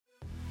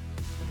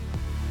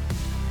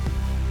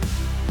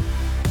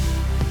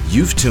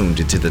You've tuned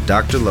into the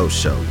Dr. Lowe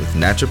Show with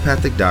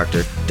naturopathic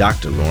doctor,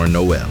 Dr. Lauren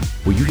Noel,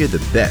 where you hear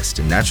the best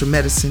in natural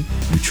medicine,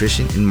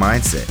 nutrition, and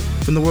mindset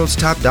from the world's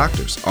top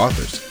doctors,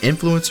 authors,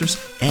 influencers,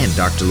 and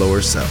Dr. Lowe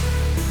herself.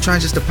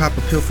 Trying just to pop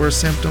a pill for a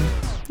symptom?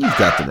 You've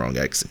got the wrong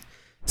exit.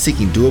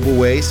 Seeking doable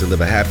ways to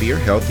live a happier,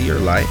 healthier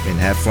life and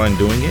have fun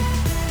doing it?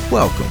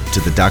 Welcome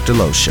to the Dr.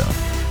 Lowe Show.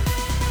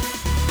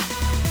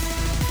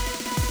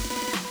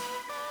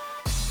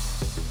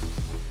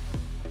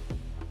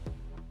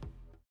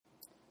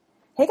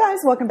 Hey guys,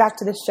 welcome back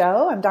to the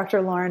show. I'm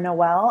Dr. Lauren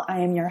Noel. I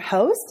am your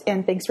host,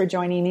 and thanks for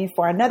joining me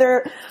for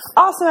another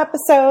awesome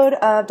episode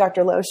of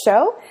Dr. Lowe's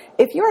Show.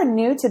 If you are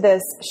new to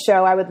this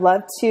show, I would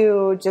love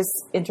to just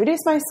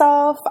introduce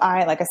myself.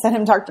 Like I said,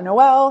 I'm Dr.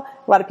 Noel.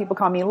 A lot of people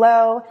call me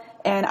Lowe,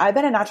 and I've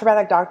been a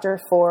naturopathic doctor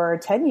for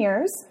 10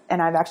 years,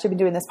 and I've actually been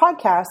doing this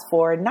podcast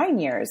for 9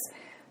 years.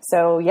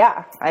 So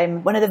yeah,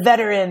 I'm one of the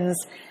veterans.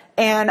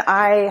 And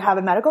I have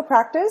a medical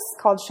practice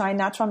called Shine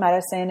Natural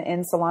Medicine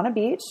in Solana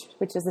Beach,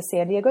 which is the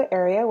San Diego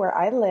area where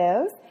I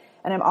live.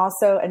 And I'm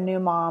also a new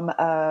mom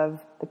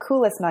of the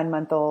coolest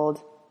 9-month-old,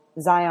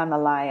 Zion the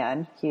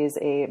Lion. He is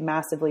a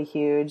massively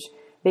huge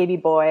baby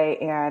boy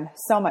and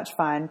so much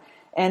fun.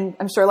 And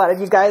I'm sure a lot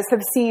of you guys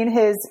have seen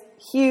his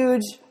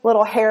huge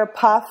little hair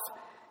puff.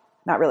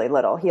 Not really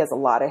little. He has a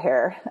lot of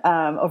hair.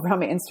 Over on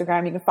my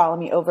Instagram, you can follow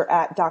me over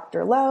at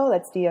Dr. Lowe.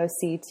 That's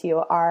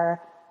DOCTOR_LO.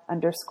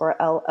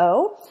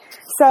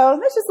 So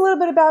that's just a little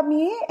bit about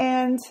me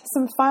and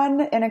some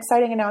fun and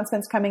exciting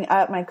announcements coming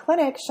up. My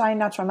clinic, Shine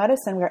Natural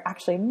Medicine, we're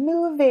actually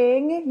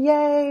moving.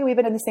 Yay. We've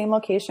been in the same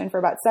location for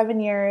about 7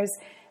 years,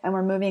 and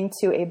we're moving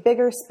to a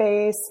bigger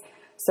space.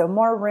 So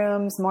more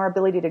rooms, more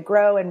ability to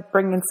grow and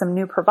bring in some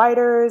new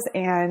providers.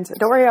 And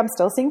don't worry, I'm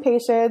still seeing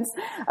patients.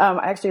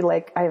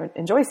 I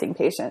enjoy seeing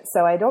patients.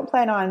 So I don't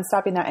plan on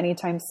stopping that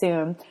anytime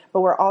soon,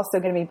 but we're also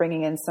going to be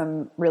bringing in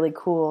some really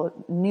cool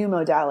new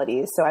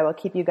modalities. So I will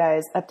keep you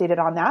guys updated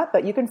on that,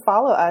 but you can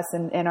follow us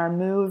in our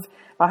move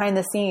behind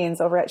the scenes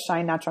over at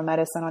Shine Natural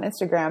Medicine on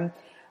Instagram.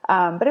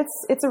 But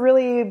it's a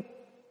really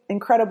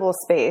incredible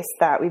space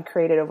that we've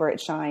created over at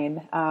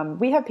Shine.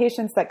 We have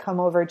patients that come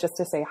over just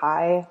to say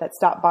hi, that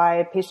stop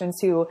by, patients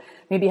who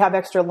maybe have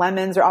extra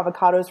lemons or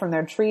avocados from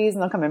their trees,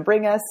 and they'll come and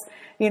bring us,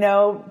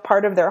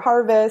 part of their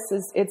harvest.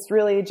 It's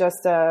really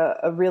just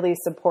a really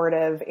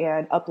supportive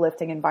and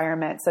uplifting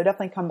environment. So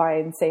definitely come by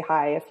and say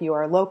hi if you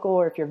are local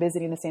or if you're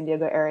visiting the San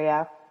Diego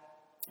area.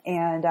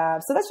 And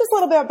so that's just a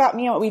little bit about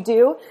me and what we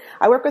do.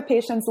 I work with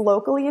patients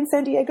locally in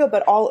San Diego,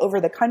 but all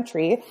over the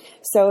country.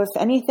 So if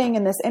anything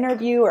in this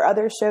interview or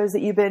other shows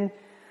that you've been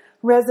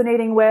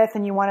resonating with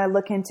and you want to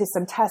look into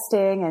some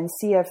testing and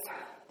see if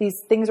these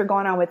things are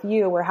going on with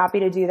you, we're happy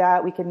to do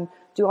that. We can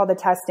do all the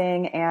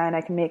testing, and I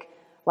can make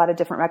a lot of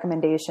different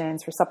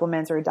recommendations for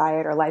supplements or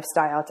diet or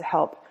lifestyle to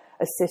help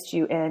assist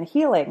you in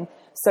healing.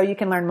 So you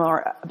can learn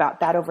more about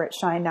that over at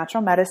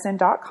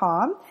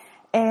shinenaturalmedicine.com.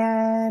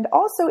 And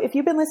also, if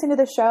you've been listening to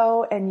the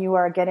show and you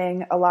are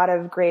getting a lot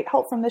of great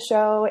help from the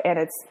show, and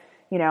it's,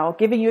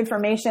 giving you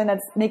information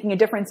that's making a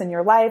difference in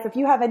your life, if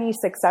you have any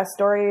success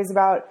stories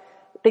about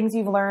things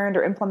you've learned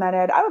or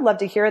implemented, I would love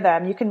to hear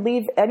them. You can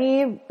leave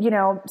any,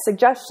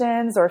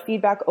 suggestions or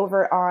feedback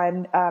over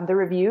on the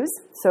reviews.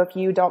 So if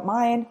you don't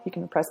mind, you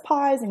can press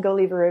pause and go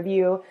leave a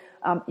review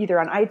either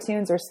on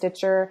iTunes or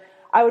Stitcher.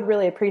 I would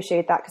really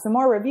appreciate that, because the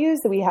more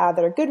reviews that we have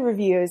that are good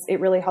reviews, it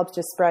really helps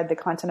to spread the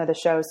content of the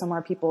show so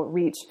more people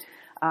reach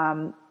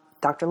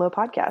Dr. Lowe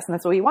Podcast, and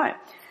that's what we want.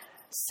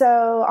 So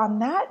on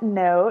that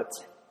note,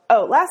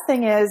 last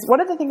thing is, one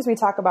of the things we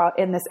talk about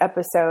in this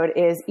episode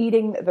is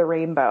eating the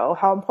rainbow,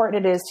 how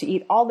important it is to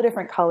eat all the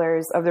different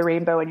colors of the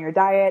rainbow in your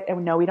diet.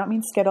 And no, we don't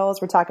mean Skittles.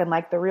 We're talking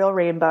like the real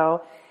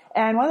rainbow.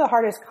 And one of the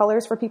hardest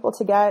colors for people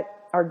to get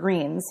are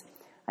greens.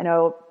 I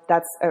know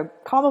that's a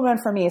common one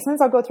for me.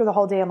 Sometimes I'll go through the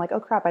whole day. I'm like, oh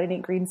crap, I didn't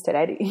eat greens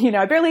today.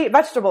 I barely eat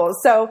vegetables.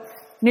 So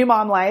new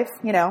mom life,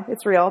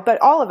 it's real,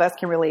 but all of us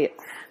can relate.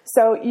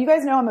 So you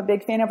guys know I'm a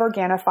big fan of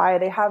Organifi.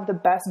 They have the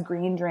best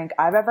green drink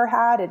I've ever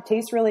had. It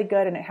tastes really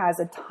good, and it has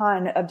a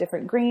ton of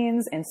different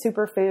greens and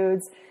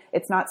superfoods.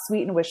 It's not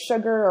sweetened with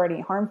sugar or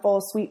any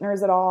harmful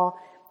sweeteners at all.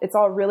 It's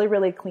all really,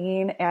 really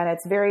clean, and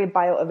it's very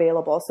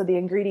bioavailable. So the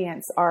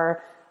ingredients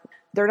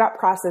they're not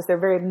processed. They're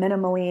very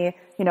minimally,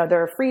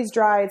 they're freeze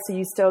dried, so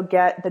you still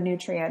get the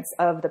nutrients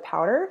of the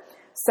powder.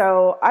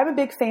 So I'm a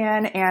big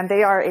fan, and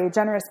they are a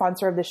generous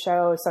sponsor of the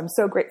show. So I'm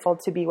so grateful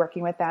to be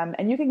working with them.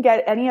 And you can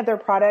get any of their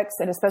products,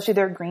 and especially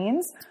their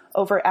greens,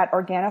 over at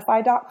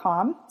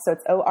Organifi.com. So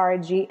it's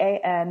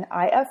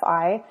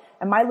ORGANIFI.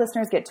 And my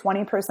listeners get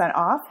 20%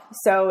 off.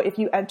 So if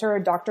you enter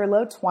Dr.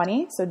 Lowe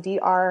 20, so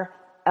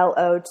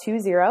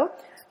DRLO20,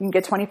 you can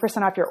get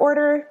 20% off your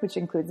order, which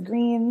includes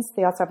greens.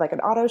 They also have like an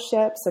auto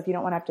ship. So if you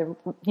don't want to have to,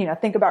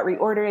 think about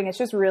reordering, it's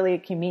just really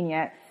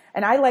convenient.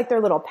 And I like their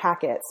little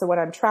packet. So when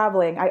I'm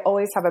traveling, I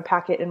always have a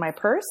packet in my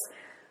purse.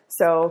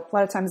 So a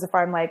lot of times if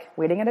I'm like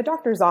waiting at a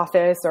doctor's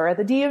office or at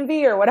the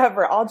DMV or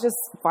whatever, I'll just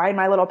find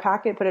my little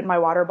packet, put it in my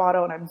water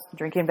bottle, and I'm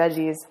drinking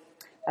veggies.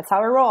 That's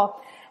how I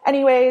roll.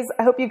 Anyways,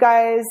 I hope you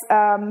guys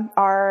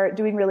are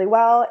doing really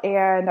well,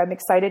 and I'm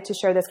excited to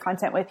share this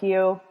content with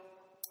you.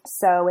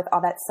 So with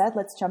all that said,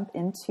 let's jump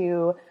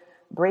into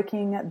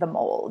breaking the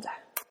mold.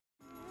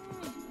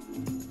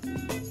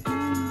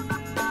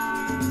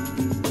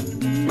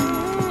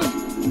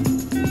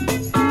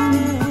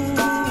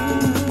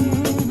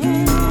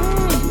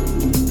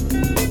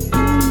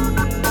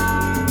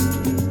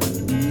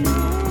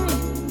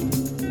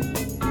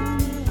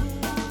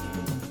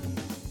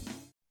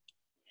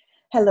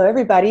 Hello,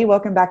 everybody.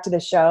 Welcome back to the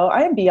show.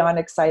 I am beyond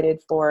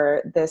excited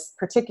for this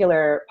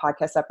particular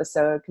podcast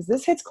episode because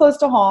this hits close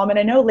to home. And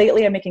I know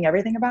lately I'm making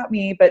everything about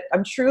me, but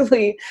I'm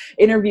truly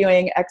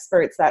interviewing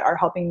experts that are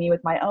helping me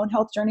with my own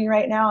health journey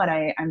right now.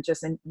 And I'm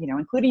just,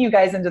 including you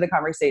guys into the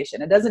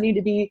conversation. It doesn't need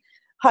to be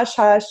hush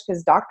hush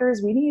because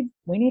doctors, we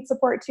need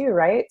support too,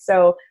 right?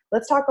 So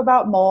let's talk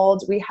about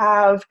mold. We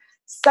have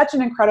such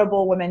an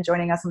incredible woman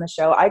joining us on the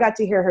show. I got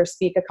to hear her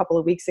speak a couple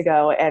of weeks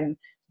ago, and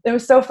it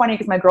was so funny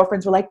because my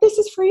girlfriends were like, this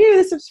is for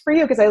you,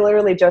 because I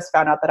literally just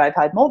found out that I've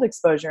had mold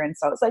exposure. And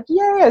so I was like,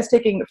 yay, I was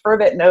taking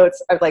fervent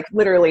notes of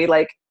literally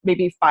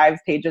maybe 5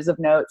 pages of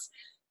notes.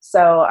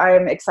 So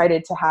I'm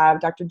excited to have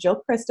Dr.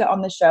 Jill Krista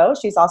on the show.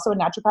 She's also a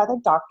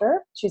naturopathic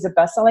doctor. She's a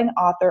best-selling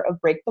author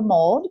of Break the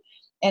Mold,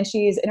 and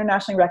she's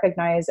internationally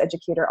recognized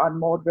educator on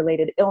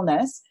mold-related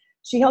illness.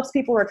 She helps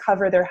people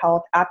recover their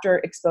health after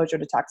exposure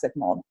to toxic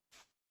mold.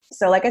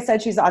 So like I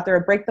said, she's the author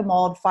of Break the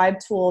Mold, 5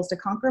 Tools to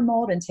Conquer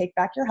Mold and Take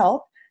Back Your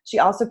Health. She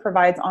also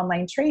provides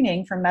online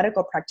training for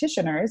medical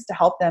practitioners to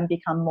help them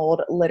become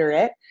mold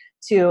literate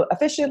to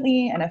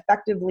efficiently and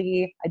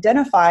effectively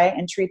identify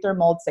and treat their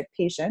mold sick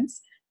patients.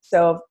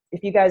 So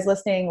if you guys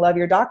listening love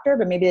your doctor,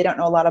 but maybe they don't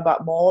know a lot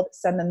about mold,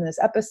 send them this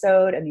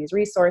episode and these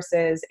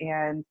resources,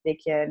 and they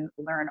can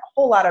learn a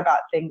whole lot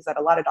about things that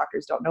a lot of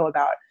doctors don't know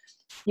about.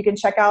 You can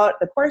check out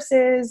the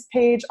courses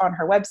page on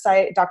her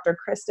website,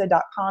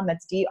 drkrista.com.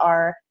 That's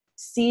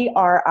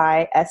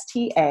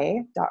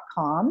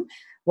drkrista.com.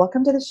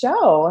 Welcome to the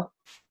show.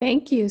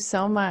 Thank you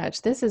so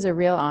much. This is a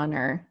real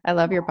honor. I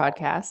love your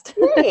podcast.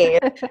 Great.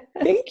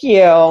 Thank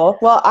you.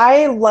 Well,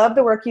 I love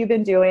the work you've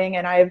been doing,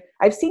 and I've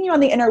seen you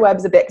on the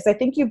interwebs a bit because I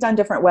think you've done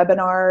different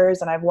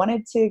webinars, and I've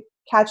wanted to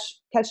catch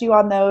you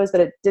on those, but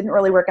it didn't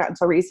really work out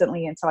until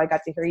recently, until I got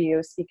to hear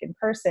you speak in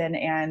person.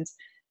 And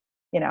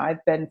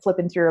I've been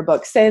flipping through your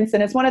book since,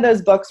 and it's one of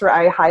those books where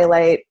I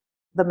highlight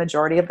the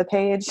majority of the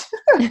page.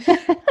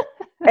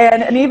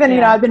 And even,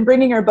 I've been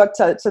bringing your book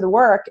to the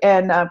work,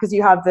 and because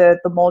you have the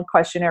mold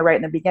questionnaire right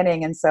in the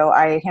beginning. And so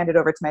I hand it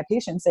over to my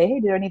patient and say, hey,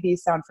 do any of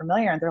these sound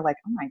familiar? And they're like,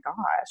 oh my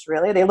gosh,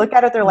 really? They look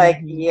at it, they're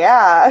like,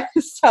 yeah.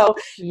 So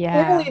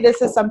clearly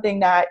this is something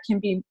that can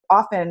be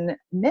often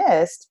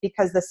missed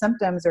because the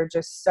symptoms are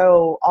just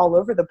so all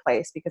over the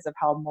place because of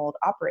how mold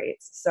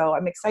operates. So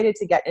I'm excited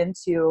to get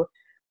into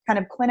kind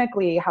of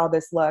clinically how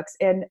this looks.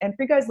 And for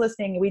you guys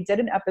listening, we did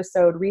an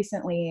episode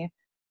recently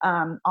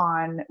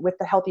on with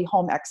the Healthy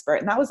Home Expert.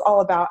 And that was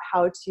all about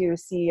how to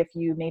see if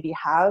you maybe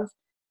have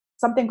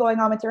something going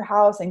on with your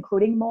house,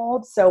 including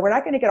mold. So we're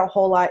not going to get a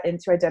whole lot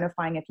into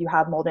identifying if you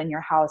have mold in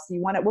your house.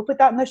 We'll put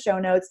that in the show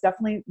notes.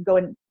 Definitely go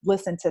and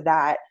listen to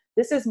that.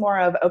 This is more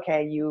of,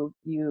 okay, you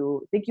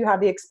think you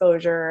have the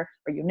exposure,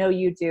 or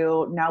you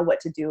do. Now what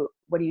to do?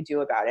 What do you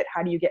do about it?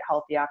 How do you get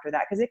healthy after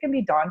that? Because it can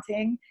be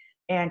daunting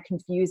and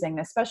confusing,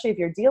 especially if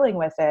you're dealing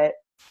with it.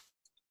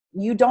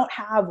 You don't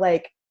have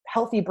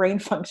healthy brain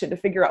function to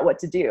figure out what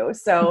to do.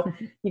 So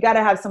you got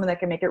to have someone that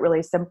can make it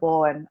really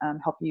simple and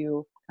help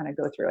you kind of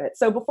go through it.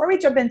 So before we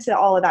jump into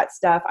all of that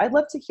stuff, I'd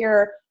love to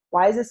hear,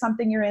 why is this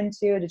something you're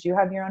into? Did you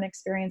have your own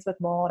experience with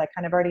mold? I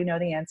kind of already know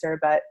the answer,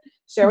 but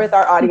share with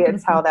our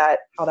audience how that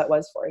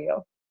was for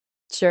you.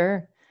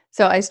 Sure.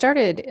 So I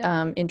started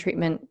in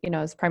treatment,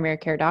 as primary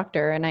care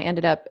doctor, and I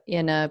ended up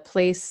in a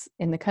place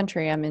in the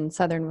country. I'm in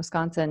southern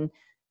Wisconsin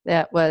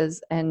that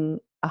was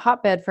a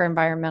hotbed for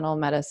environmental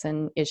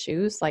medicine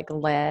issues like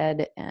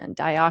lead and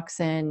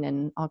dioxin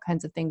and all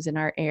kinds of things in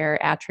our air,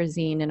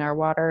 atrazine in our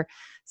water.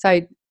 So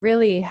I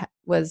really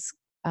was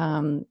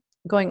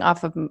going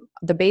off of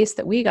the base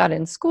that we got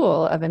in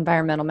school of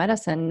environmental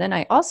medicine. Then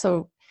I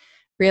also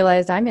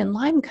realized I'm in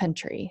Lyme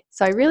country.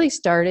 So I really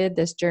started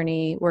this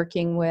journey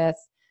working with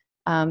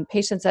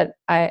patients that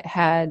I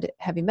had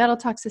heavy metal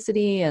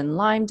toxicity and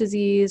Lyme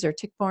disease or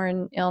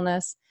tick-borne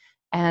illness.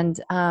 And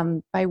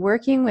by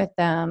working with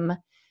them,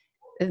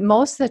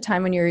 most of the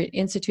time when you're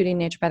instituting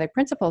naturopathic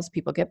principles,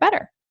 people get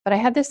better. But I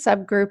had this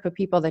subgroup of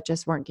people that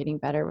just weren't getting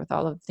better with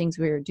all of the things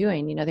we were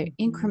doing. They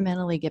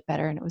incrementally get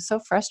better. And it was so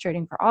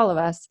frustrating for all of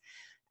us.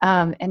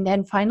 And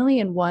then finally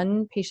in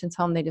one patient's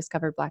home, they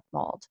discovered black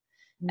mold.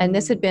 And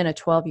this had been a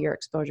 12-year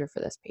exposure for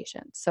this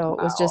patient. So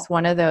it was just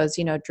one of those,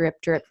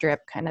 drip, drip,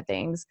 drip kind of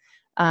things.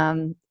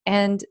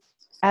 And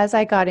as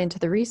I got into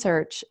the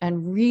research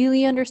and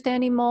really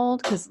understanding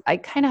mold, because I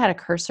kind of had a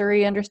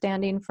cursory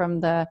understanding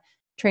from the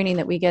training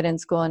that we get in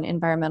school in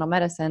environmental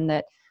medicine,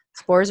 that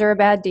spores are a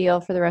bad deal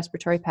for the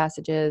respiratory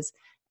passages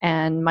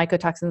and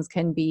mycotoxins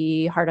can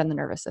be hard on the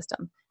nervous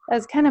system.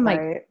 That's kind of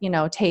my,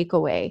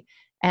 takeaway.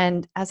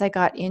 And as I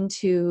got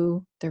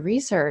into the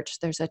research,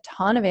 there's a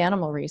ton of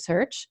animal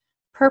research.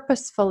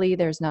 Purposefully,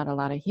 there's not a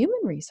lot of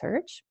human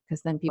research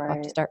because then people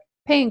have to start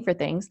paying for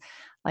things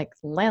like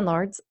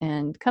landlords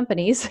and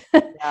companies.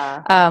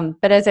 Yeah.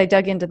 But as I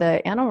dug into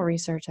the animal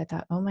research, I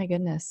thought, oh my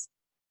goodness,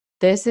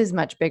 this is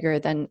much bigger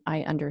than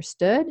I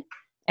understood.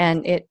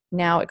 And it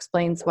now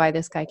explains why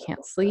this guy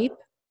can't sleep,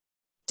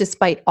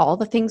 despite all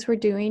the things we're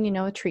doing,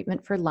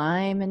 treatment for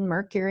Lyme and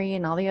mercury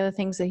and all the other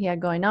things that he had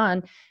going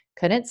on.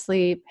 Couldn't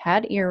sleep,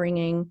 had ear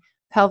ringing,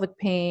 pelvic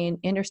pain,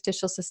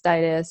 interstitial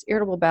cystitis,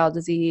 irritable bowel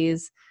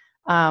disease.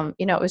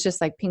 It was just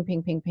like ping,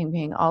 ping, ping, ping,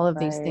 ping, all of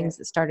these Right. things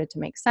that started to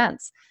make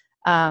sense.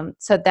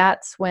 So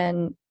that's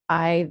when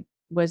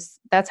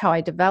that's how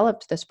I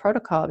developed this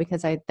protocol,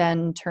 because I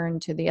then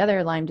turned to the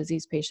other Lyme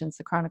disease patients,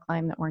 the chronic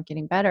Lyme that weren't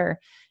getting better,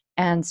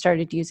 and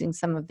started using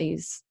some of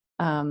this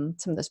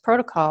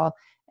protocol,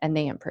 and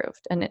they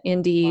improved. And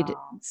indeed,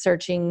 Wow.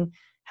 searching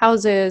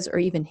houses or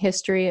even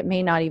history, it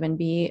may not even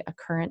be a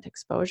current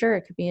exposure.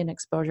 It could be an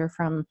exposure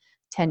from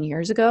 10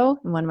 years ago.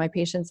 And one of my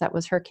patients, that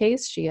was her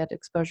case. She had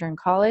exposure in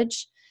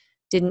college,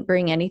 didn't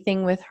bring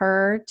anything with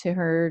her to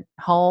her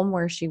home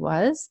where she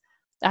was.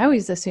 I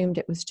always assumed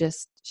it was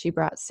just she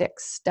brought sick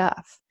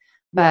stuff.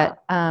 Yeah.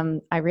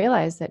 But I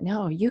realized that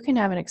no, you can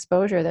have an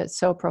exposure that's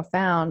so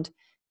profound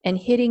and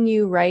hitting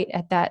you right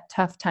at that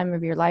tough time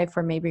of your life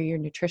where maybe your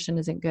nutrition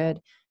isn't good.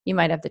 You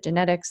might have the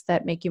genetics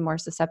that make you more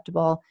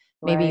susceptible.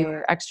 Maybe you Right.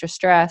 were extra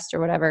stressed or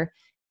whatever.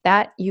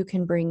 That you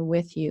can bring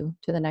with you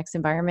to the next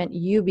environment.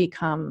 You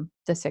become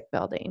the sick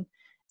building.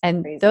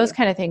 And those Crazy.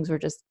 kind of things were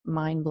just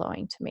mind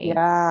blowing to me.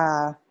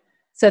 Yeah.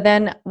 So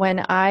then when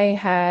I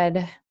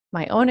had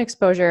my own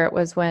exposure, it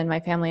was when my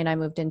family and I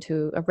moved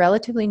into a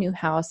relatively new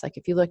house. Like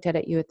if you looked at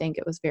it, you would think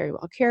it was very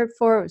well cared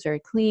for. It was very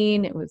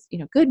clean. It was,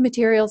 good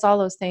materials, all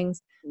those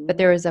things. But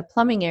there was a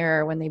plumbing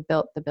error when they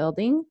built the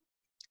building.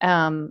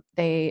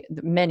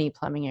 Many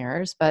plumbing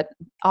errors, but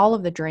all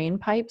of the drain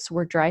pipes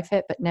were dry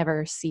fit, but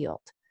never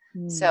sealed.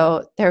 Mm.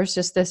 So there's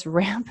just this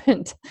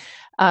rampant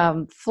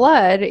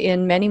flood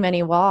in many,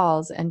 many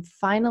walls. And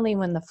finally,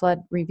 when the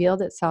flood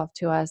revealed itself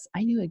to us,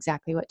 I knew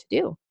exactly what to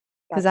do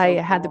because That's I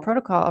so had the cool.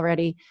 protocol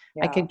already.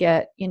 I Yeah. could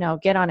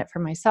get on it for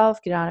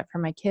myself, get on it for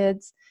my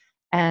kids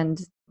and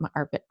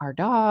our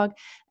dog.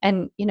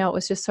 And, it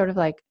was just sort of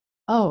like,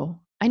 oh,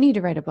 I need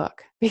to write a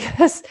book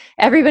because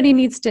everybody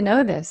needs to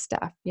know this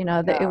stuff,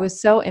 that it Yeah.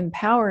 was so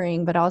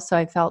empowering, but also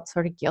I felt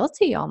sort of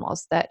guilty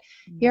almost that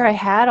here I Mm.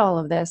 had all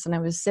of this and I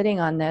was sitting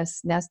on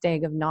this nest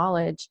egg of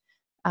knowledge.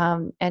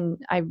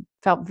 And I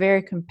felt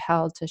very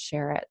compelled to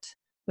share it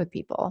with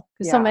people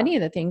because so Yeah. many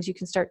of the things you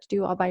can start to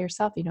do all by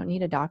yourself. You don't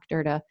need a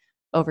doctor to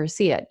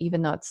oversee it,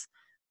 even though it's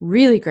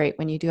really great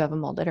when you do have a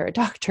mold or a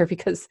doctor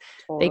because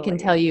they can Totally.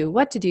 tell you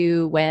what to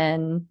do,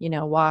 when,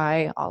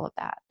 why, all of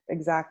that.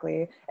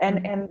 Exactly. And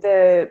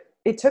Mhm.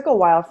 it took a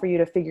while for you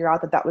to figure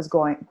out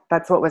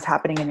that's what was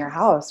happening in your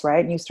house,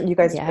 right? And you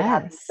guys started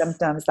having Yes.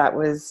 symptoms that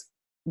was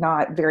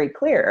not very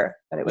clear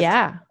that it was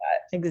Yeah,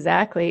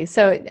 exactly.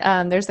 So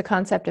there's the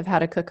concept of how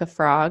to cook a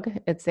frog.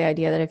 It's the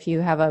idea that if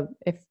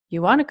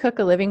you want to cook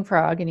a living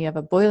frog and you have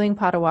a boiling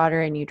pot of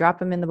water and you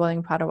drop him in the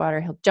boiling pot of water,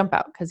 he'll jump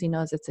out because he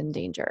knows it's in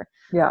danger.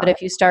 But Yeah.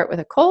 if you start with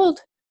a cold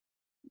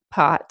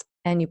pot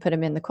and you put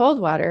him in the cold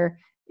water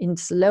and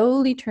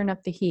slowly turn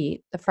up the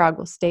heat, the frog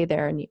will stay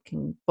there and you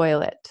can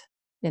boil it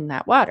in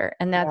that water.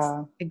 And that's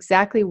Yeah.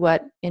 exactly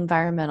what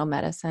environmental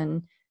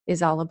medicine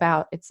is all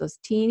about. It's those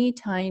teeny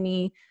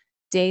tiny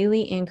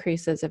daily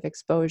increases of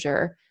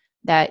exposure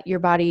that your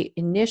body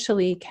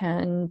initially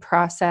can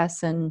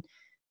process and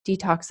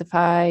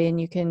detoxify, and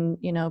you can,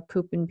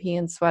 poop and pee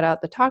and sweat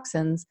out the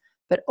toxins.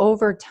 But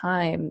over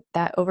time,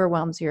 that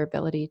overwhelms your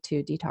ability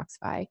to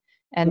detoxify.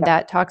 And Yeah.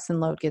 that toxin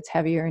load gets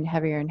heavier and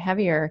heavier and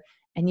heavier,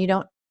 and you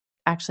don't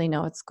actually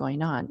know what's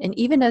going on. And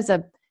even as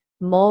a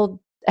mold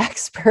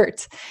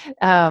expert,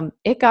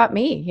 it got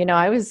me.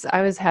 I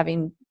was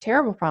having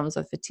terrible problems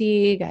with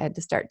fatigue. I had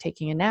to start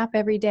taking a nap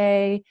every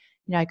day.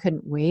 I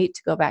couldn't wait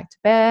to go back to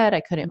bed.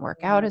 I couldn't work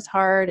out Mhm. as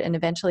hard, and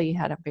eventually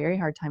had a very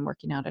hard time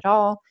working out at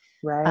all.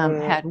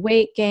 Right. Had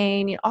weight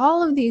gain,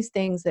 all of these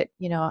things that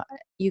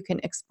you can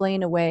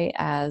explain away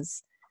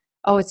as,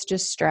 oh, it's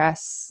just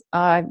stress.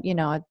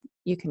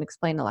 You can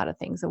explain a lot of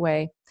things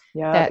away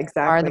Yeah, that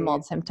are the exactly.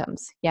 mold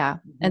symptoms. Yeah.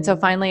 And so Mhm.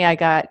 finally I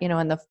got,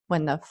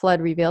 when the flood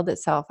revealed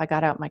itself, I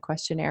got out my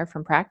questionnaire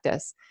from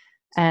practice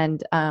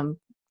and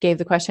gave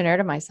the questionnaire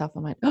to myself. I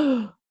went,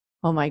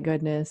 oh my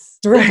goodness,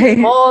 this is Right.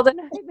 mold. And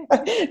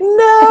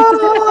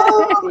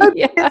No, my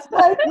yeah. biggest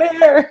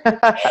nightmare.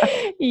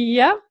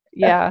 Yep.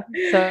 Yeah.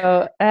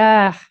 So,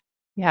 But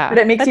yeah.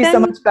 it makes But you so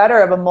then much better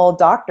of a mold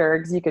doctor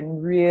because you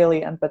can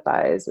really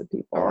empathize with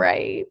people.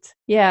 right.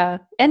 Yeah.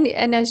 And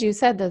as you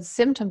said, the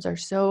symptoms are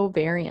so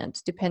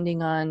variant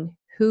depending on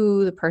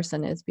who the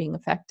person is being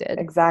affected.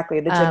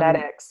 Exactly, the Um,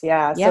 genetics.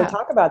 Yeah. So yeah,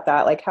 talk about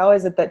that. Like, how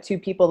is it that two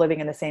people living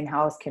in the same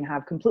house can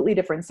have completely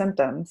different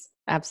symptoms?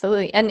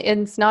 absolutely. And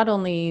it's not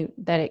only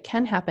that it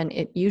can happen,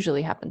 it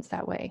usually happens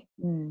that way.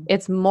 Mm.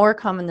 It's more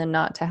common than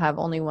not to have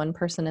only one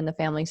person in the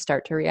family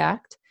start to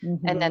react.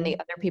 And then the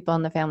Mhm. other people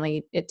in the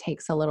family, it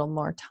takes a little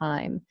more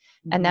time.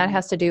 And that Mhm.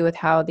 has to do with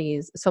how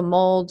so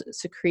mold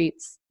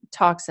secretes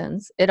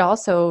toxins. It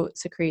also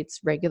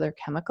secretes regular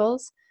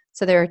chemicals.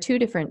 So there are two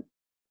different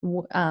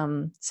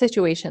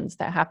situations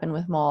that happen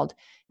with mold,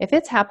 if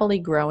it's happily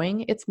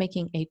growing, it's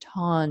making a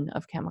ton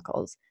of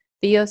chemicals,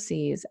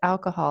 VOCs,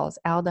 alcohols,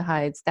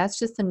 aldehydes. That's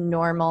just a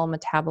normal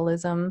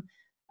metabolism,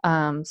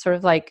 sort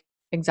of like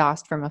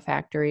exhaust from a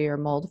factory or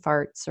mold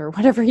farts or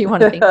whatever you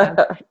want to think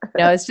of.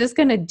 It's just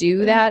going to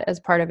do that as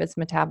part of its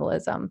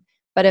metabolism.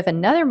 But if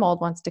another mold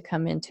wants to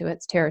come into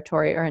its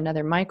territory, or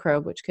another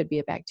microbe, which could be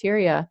a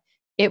bacteria,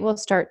 it will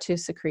start to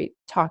secrete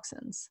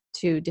toxins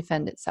to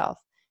defend itself.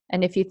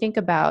 And if you think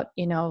about,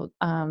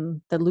 the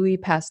Louis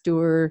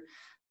Pasteur,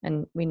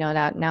 and we know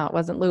that now it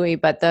wasn't Louis,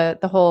 but the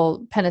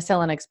whole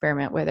penicillin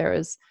experiment, where there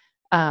was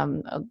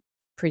a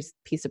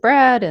piece of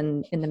bread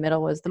and in the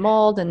middle was the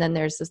mold, and then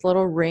there's this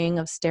little ring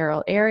of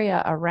sterile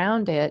area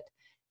around it,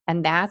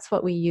 and that's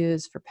what we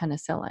use for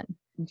penicillin.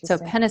 So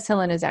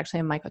penicillin is actually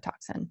a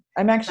mycotoxin.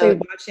 I'm actually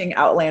watching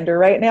Outlander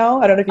right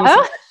now. I don't know if you've seen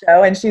that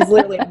show, and she's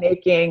literally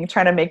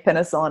trying to make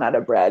penicillin out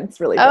of bread.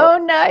 It's really dope. Oh,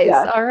 nice.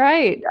 Yeah. All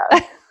right.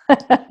 Yeah.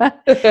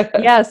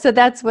 Yeah. So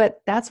that's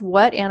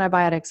what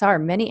antibiotics are.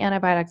 Many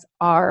antibiotics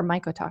are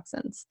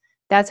mycotoxins.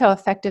 That's how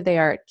effective they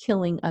are at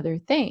killing other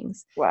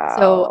things. Wow.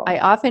 So I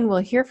often will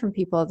hear from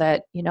people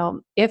that,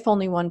 if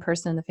only one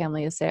person in the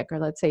family is sick, or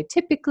let's say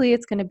typically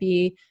it's going to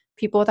be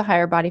people with a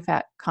higher body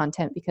fat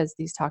content, because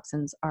these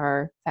toxins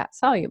are fat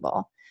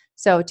soluble.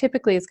 So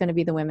typically it's going to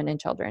be the women and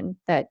children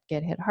that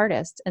get hit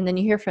hardest. And then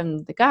you hear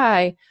from the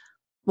guy,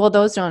 well,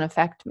 those don't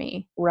affect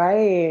me.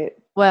 Right.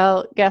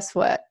 Well, guess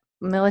what?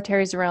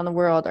 Militaries around the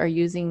world are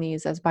using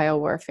these as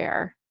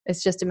biowarfare.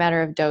 It's just a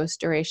matter of dose,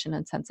 duration,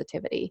 and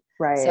sensitivity.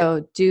 Right.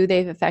 So do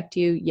they affect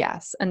you?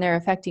 Yes. And they're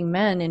affecting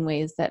men in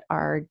ways that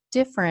are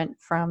different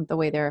from the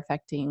way they're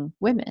affecting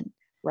women.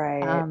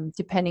 Right.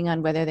 Depending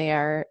on whether they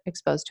are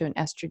exposed to an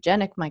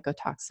estrogenic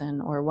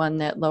mycotoxin, or one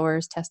that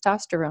lowers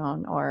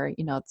testosterone, or,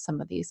 some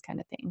of these kind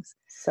of things.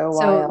 So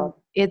wild.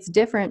 It's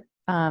different.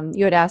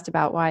 You had asked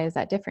about why is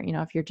that different?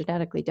 If you're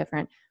genetically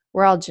different,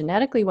 we're all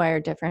genetically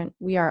wired different.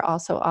 We are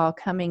also all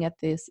coming at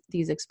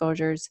these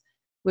exposures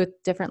with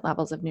different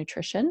levels of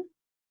nutrition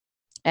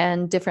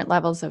and different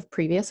levels of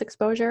previous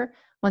exposure.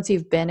 Once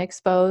you've been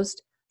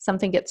exposed,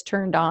 something gets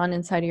turned on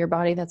inside of your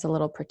body that's a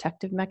little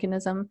protective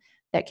mechanism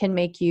that can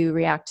make you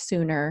react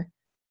sooner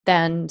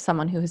than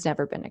someone who has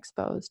never been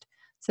exposed.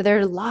 So there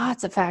are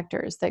lots of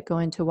factors that go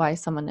into why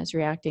someone is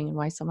reacting and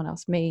why someone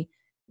else may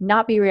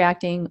not be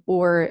reacting,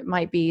 or it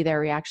might be their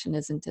reaction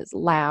isn't as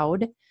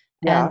loud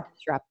and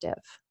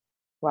disruptive.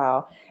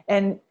 Wow.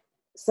 And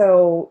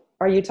so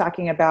are you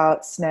talking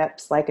about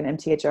SNPs like an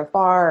MTHFR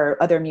or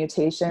other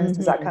mutations? Mm-hmm.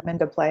 Does that come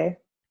into play?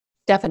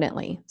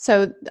 Definitely.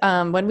 So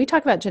when we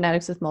talk about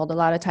genetics with mold, a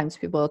lot of times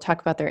people will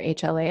talk about their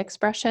HLA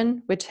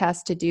expression, which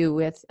has to do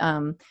with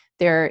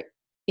their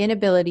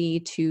inability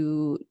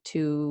to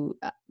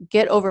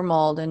get over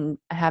mold and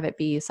have it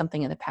be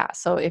something in the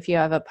past. So if you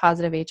have a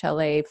positive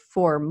HLA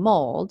for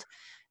mold,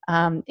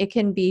 it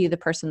can be the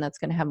person that's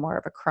going to have more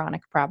of a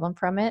chronic problem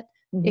from it.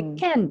 Mm-hmm. It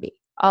can be.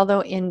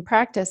 Although in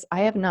practice,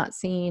 I have not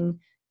seen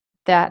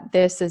that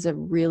this is a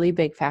really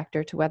big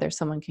factor to whether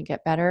someone can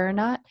get better or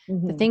not.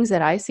 Mm-hmm. The things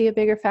that I see a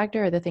bigger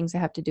factor are the things that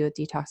have to do with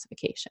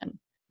detoxification.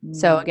 Mm-hmm.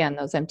 So again,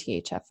 those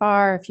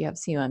MTHFR, if you have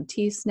COMT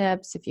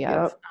SNPs, if you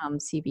have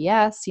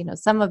CBS,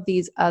 some of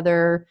these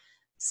other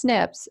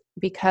SNPs,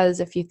 because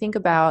if you think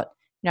about,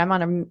 I'm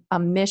on a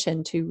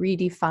mission to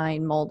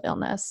redefine mold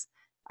illness.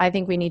 I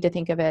think we need to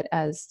think of it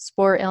as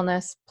spore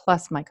illness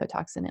plus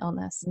mycotoxin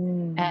illness.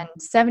 Mm. And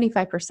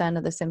 75%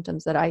 of the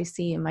symptoms that I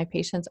see in my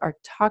patients are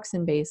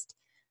toxin-based,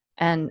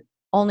 and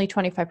only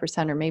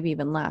 25% or maybe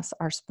even less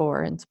are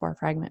spore and spore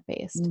fragment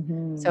based.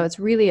 Mm-hmm. So it's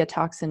really a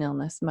toxin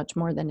illness much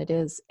more than it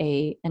is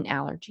an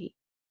allergy.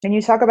 And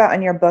you talk about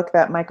in your book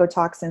that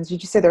mycotoxins,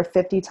 did you say they're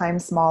 50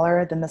 times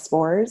smaller than the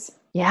spores?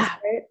 Yeah.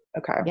 Right?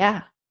 Okay.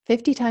 Yeah.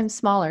 50 times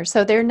smaller.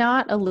 So they're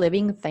not a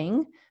living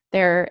thing.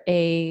 They're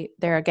a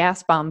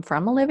gas bomb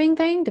from a living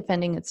thing,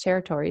 defending its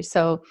territory.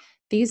 So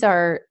these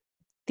are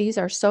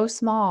so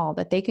small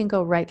that they can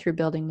go right through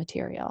building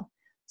material.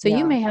 So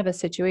you may have a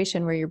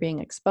situation where you're being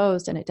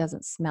exposed and it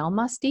doesn't smell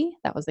musty.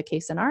 That was the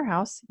case in our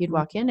house. You'd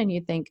walk in and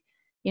you'd think,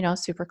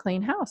 super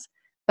clean house.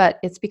 But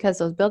it's because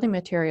those building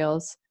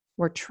materials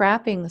were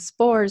trapping the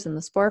spores and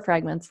the spore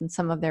fragments and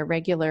some of their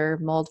regular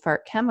mold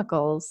fart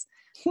chemicals.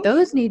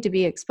 Those need to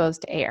be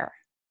exposed to air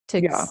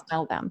to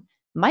smell them.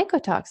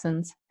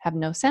 Mycotoxins have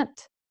no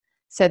scent.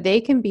 So they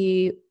can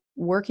be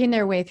working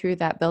their way through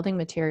that building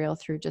material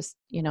through just,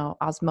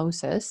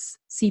 osmosis,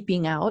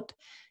 seeping out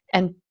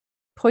and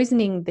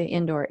poisoning the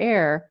indoor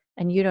air,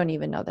 and you don't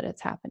even know that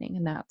it's happening.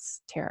 And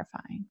that's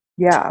terrifying.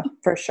 Yeah,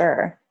 for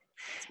sure.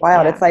 It's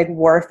wild. Yeah. It's like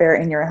warfare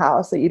in your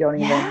house that you don't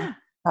even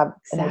have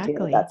an idea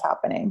that that's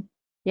happening.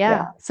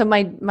 Yeah. So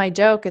my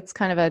joke, it's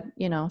kind of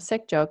a,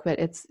 sick joke, but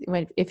it's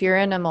if you're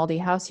in a moldy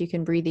house, you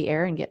can breathe the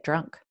air and get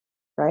drunk.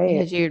 Right.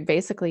 Because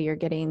you're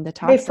getting the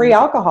toxins. Hey, free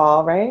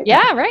alcohol, right?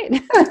 Yeah,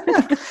 right.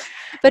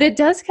 But it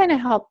does kind of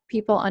help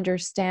people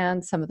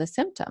understand some of the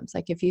symptoms.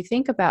 Like if you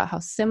think about how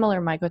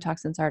similar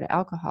mycotoxins are to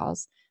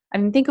alcohols,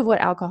 think of what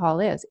alcohol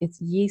is.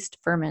 It's yeast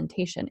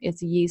fermentation.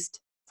 It's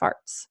yeast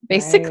farts,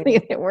 basically,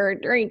 Right. that we're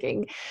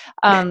drinking.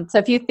 So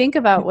if you think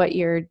about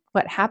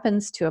what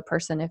happens to a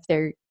person if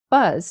they're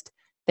buzzed,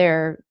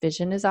 their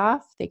vision is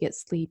off, they get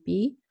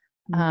sleepy,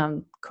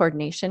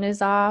 coordination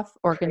is off,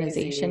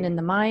 organization Crazy. in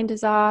the mind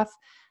is off,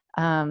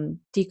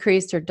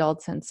 decreased or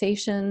dulled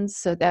sensations.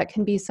 So that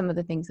can be some of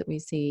the things that we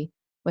see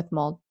with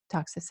mold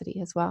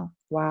toxicity as well.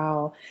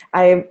 Wow.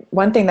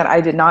 One thing that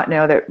I did not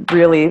know that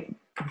really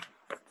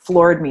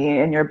floored me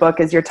in your book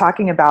is you're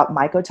talking about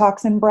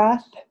mycotoxin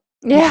breath.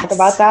 Can you talk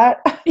about Yes.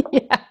 that?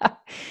 Yeah.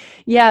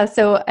 Yeah.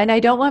 So, and I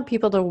don't want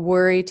people to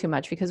worry too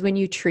much because when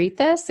you treat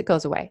this, it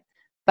goes away.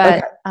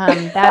 Okay.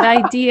 But that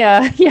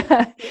idea,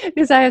 yeah,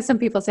 because I have some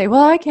people say,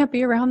 well, I can't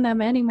be around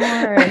them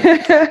anymore.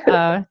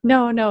 And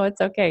no,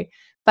 it's okay.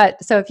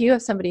 But so if you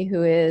have somebody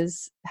who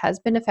has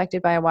been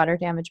affected by a water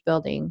damaged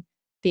building,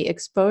 the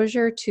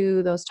exposure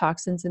to those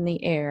toxins in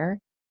the air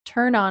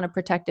turn on a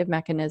protective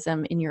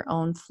mechanism in your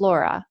own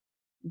flora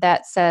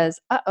that says,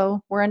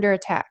 uh-oh, we're under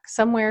attack.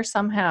 Somewhere,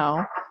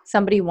 somehow,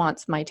 somebody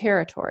wants my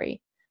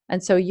territory.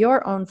 And so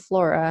your own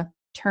flora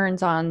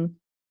turns on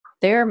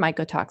their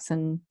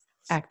mycotoxin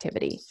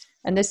activity.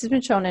 And this has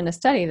been shown in a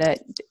study that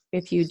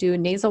if you do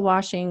nasal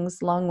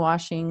washings, lung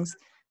washings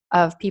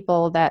of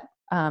people that,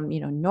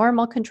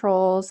 normal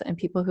controls and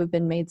people who've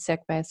been made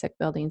sick by a sick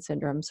building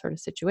syndrome sort of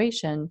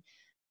situation,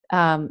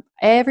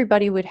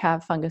 everybody would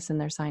have fungus in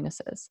their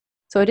sinuses.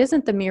 So it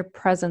isn't the mere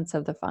presence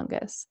of the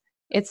fungus.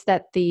 It's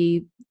that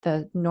the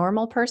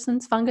normal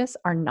person's fungus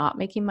are not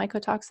making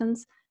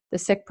mycotoxins. The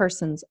sick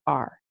person's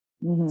are.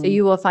 So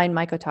you will find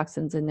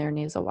mycotoxins in their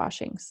nasal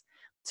washings.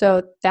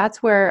 So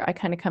that's where I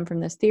kind of come from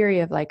this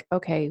theory of like,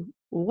 okay,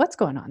 what's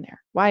going on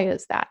there? Why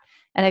is that?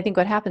 And I think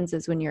what happens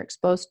is when you're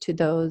exposed to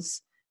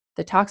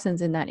the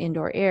toxins in that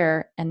indoor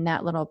air and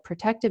that little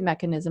protective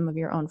mechanism of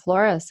your own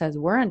flora says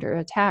we're under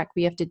attack,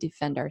 we have to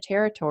defend our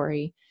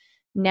territory.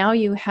 Now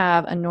you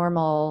have a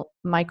normal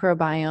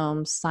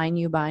microbiome,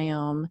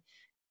 sinubiome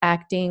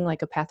acting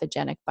like a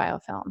pathogenic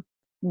biofilm.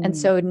 And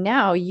so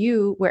now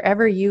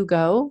wherever you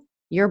go,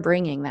 you're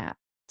bringing that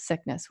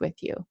sickness with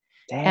you.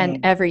 Dang.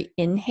 And every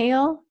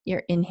inhale,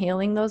 you're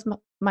inhaling those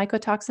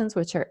mycotoxins,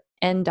 which are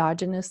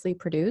endogenously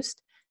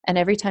produced. And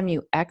every time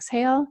you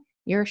exhale,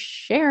 you're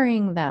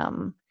sharing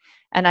them.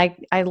 And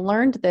I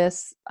learned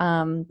this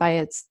by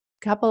its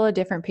couple of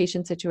different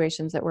patient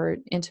situations that were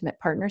intimate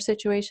partner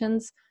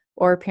situations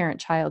or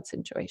parent-child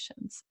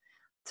situations.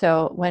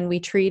 So when we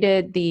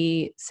treated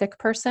the sick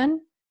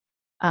person,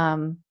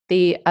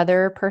 the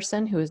other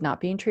person who was not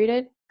being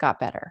treated got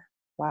better.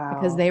 Wow.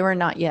 Because they were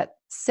not yet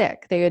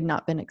sick. They had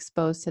not been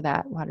exposed to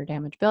that water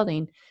damaged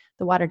building.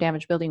 The water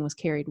damaged building was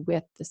carried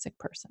with the sick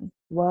person.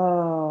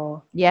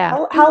 Whoa.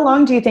 Yeah. How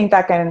long do you think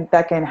that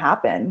can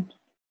happen?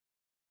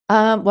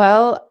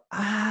 I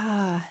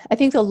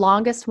think the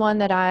longest one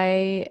that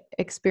I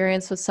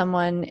experienced with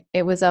someone,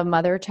 it was a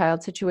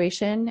mother-child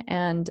situation,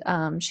 and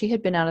she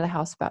had been out of the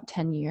house about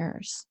 10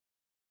 years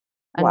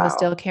and was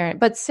still carrying,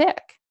 but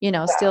sick,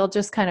 still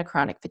just kind of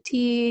chronic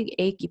fatigue,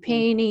 achy,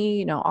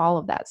 painy, all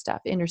of that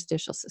stuff,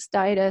 interstitial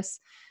cystitis,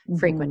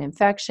 frequent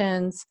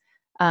infections.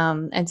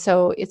 And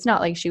so it's not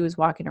like she was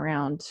walking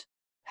around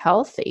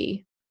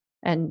healthy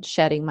and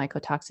shedding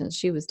mycotoxins.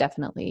 She was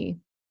definitely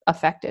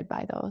affected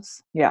by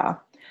those. Yeah.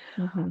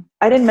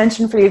 I didn't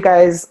mention for you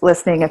guys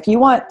listening, if you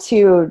want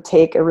to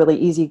take a really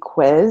easy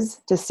quiz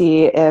to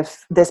see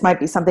if this might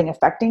be something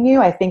affecting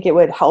you, I think it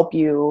would help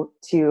you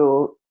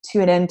to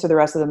tune into the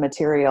rest of the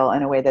material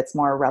in a way that's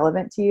more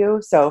relevant to you.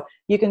 So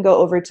you can go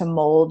over to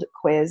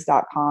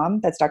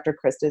moldquiz.com. That's Dr.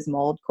 Krista's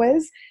mold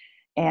quiz,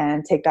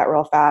 and take that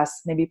real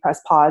fast. Maybe press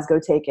pause, go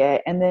take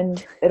it. And then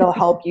it'll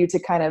help you to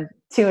kind of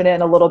tune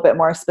in a little bit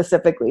more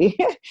specifically.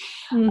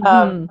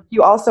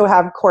 You also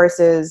have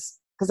courses,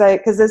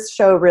 because this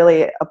show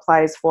really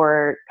applies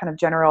for kind of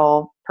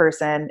general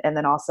person and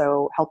then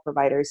also health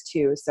providers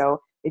too.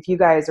 So if you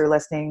guys are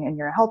listening and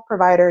you're a health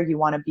provider, you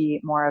want to be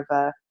more of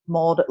a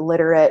mold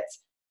literate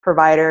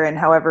provider in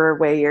however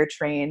way you're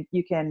trained,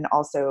 you can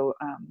also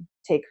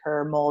take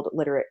her mold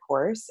literate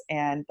course.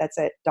 And that's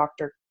at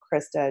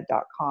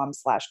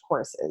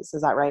drkrista.com/courses.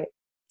 Is that right?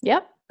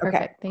 Yep.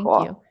 Perfect. Okay, Thank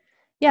cool. you.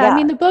 Yeah. I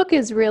mean, the book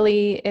is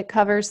really, it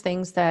covers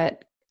things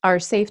that are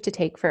safe to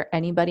take for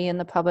anybody in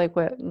the public,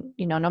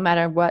 no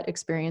matter what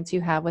experience you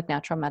have with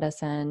natural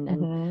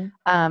medicine.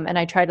 And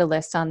I try to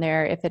list on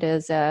there if it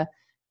is a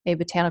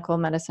botanical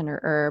medicine or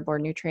herb or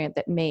nutrient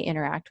that may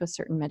interact with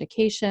certain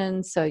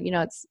medications. So,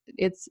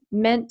 it's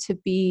meant to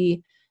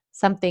be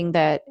something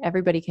that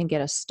everybody can get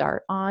a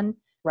start on.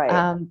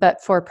 Right.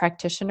 But for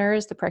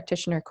practitioners, the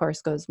practitioner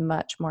course goes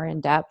much more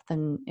in depth,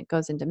 and it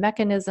goes into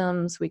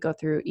mechanisms. We go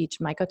through each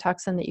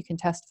mycotoxin that you can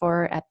test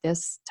for at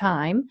this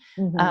time.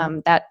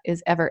 That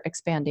is ever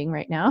expanding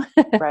right now.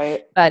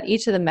 Right. But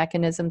each of the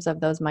mechanisms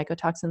of those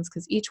mycotoxins,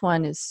 because each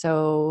one is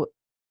so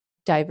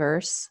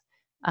diverse,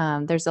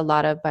 there's a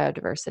lot of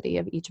biodiversity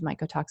of each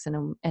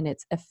mycotoxin and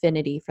its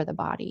affinity for the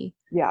body.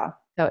 Yeah.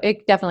 So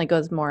it definitely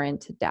goes more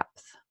into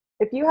depth.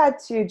 If you had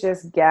to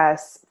just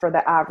guess for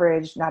the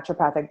average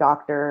naturopathic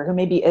doctor who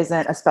maybe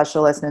isn't a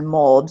specialist in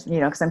mold,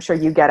 because I'm sure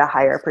you get a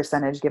higher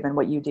percentage given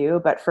what you do,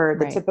 but for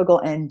the Right.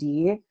 typical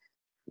ND,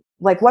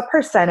 like what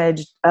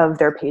percentage of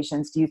their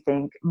patients do you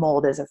think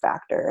mold is a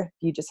factor?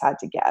 If you just had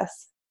to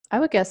guess. I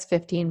would guess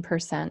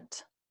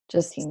 15%.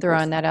 Just 15%.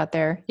 throwing that out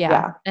there.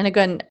 Yeah. And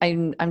again,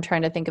 I'm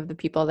trying to think of the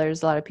people.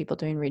 There's a lot of people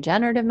doing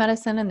regenerative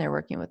medicine and they're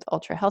working with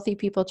ultra healthy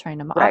people trying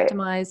to Right.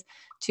 optimize,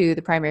 to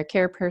the primary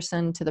care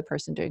person, to the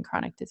person doing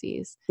chronic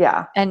disease.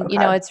 Yeah. And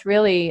Okay. it's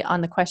really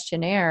on the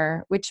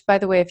questionnaire, which by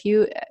the way,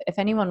 if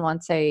anyone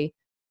wants a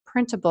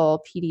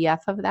printable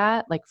PDF of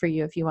that, like for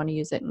you, if you want to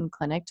use it in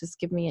clinic,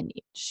 just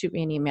shoot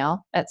me an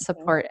email at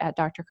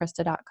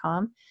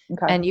support@drkrista.com.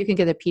 Okay. And you can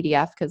get a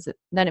PDF because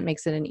then it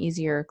makes it an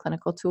easier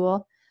clinical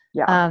tool.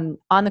 Yeah.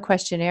 On the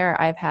questionnaire,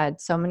 I've had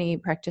so many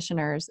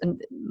practitioners,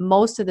 and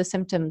most of the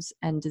symptoms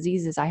and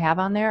diseases I have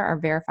on there are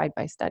verified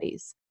by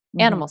studies,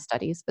 animal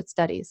studies, but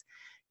studies.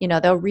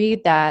 They'll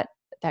read that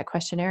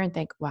questionnaire and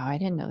think, wow, I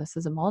didn't know this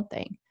is a mold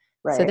thing.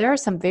 Right. So there are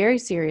some very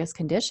serious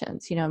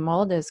conditions.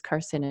 Mold is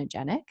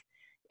carcinogenic.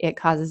 It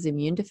causes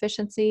immune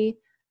deficiency.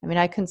 I mean,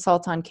 I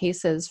consult on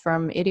cases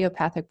from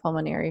idiopathic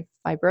pulmonary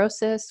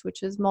fibrosis,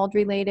 which is mold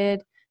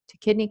related, to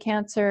kidney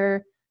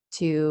cancer,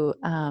 to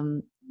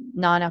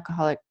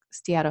non-alcoholic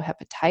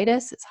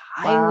steatohepatitis. It's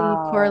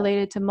highly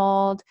correlated to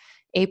mold.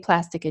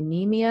 Aplastic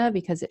anemia,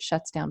 because it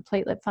shuts down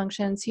platelet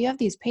function. So you have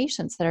these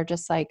patients that are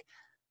just like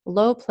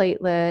low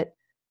platelet,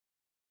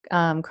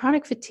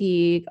 chronic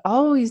fatigue,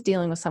 always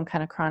dealing with some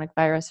kind of chronic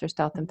virus or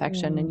stealth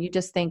infection. And you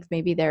just think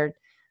maybe they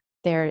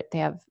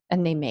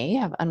may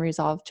have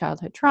unresolved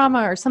childhood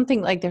trauma or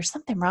something, like there's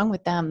something wrong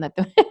with them that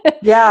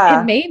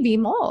it may be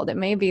mold. It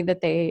may be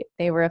that they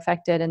were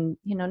affected, and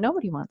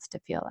nobody wants to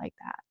feel like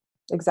that.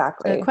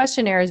 Exactly. The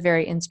questionnaire is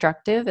very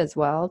instructive as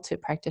well to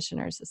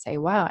practitioners to say,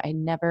 wow, I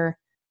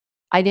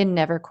didn't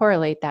never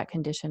correlate that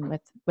condition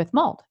with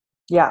mold.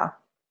 Yeah.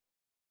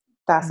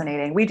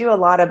 Fascinating. We do a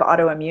lot of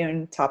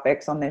autoimmune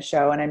topics on this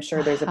show, and I'm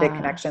sure there's a big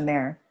connection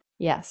there.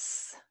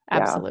 Yes,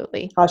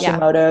 absolutely.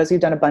 Hashimoto's, we've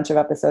done a bunch of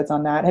episodes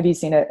on that. Have you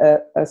seen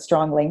a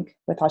strong link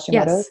with Hashimoto's?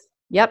 Yes.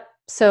 Yep.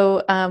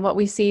 So what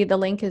we see, the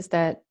link is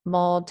that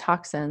mold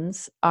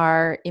toxins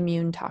are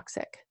immune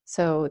toxic.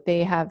 So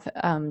they have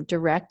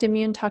direct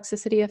immune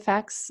toxicity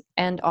effects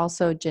and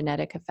also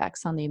genetic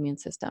effects on the immune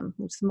system,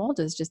 which mold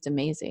is just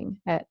amazing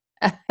at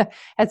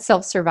at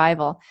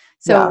self-survival.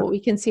 So what we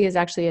can see is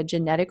actually a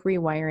genetic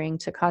rewiring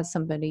to cause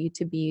somebody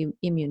to be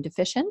immune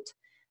deficient.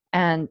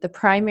 And the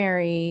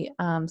primary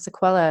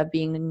sequela of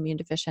being immune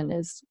deficient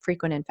is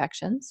frequent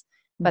infections,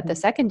 but the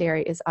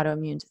secondary is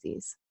autoimmune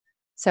disease.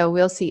 So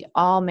we'll see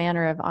all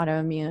manner of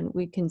autoimmune.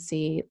 We can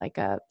see like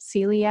a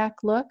celiac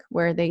look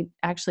where they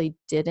actually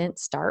didn't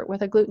start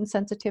with a gluten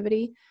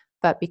sensitivity,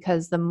 but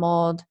because the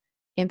mold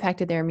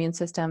impacted their immune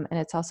system and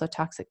it's also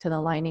toxic to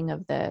the lining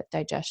of the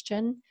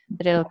digestion,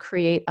 that it'll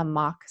create a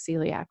mock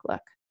celiac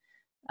look,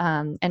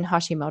 and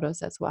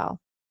Hashimoto's as well.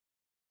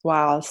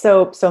 Wow.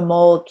 So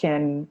mold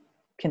can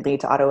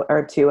lead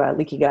to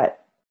leaky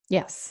gut.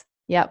 Yes.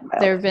 Yep. Wow.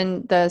 There have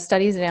been the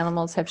studies in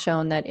animals have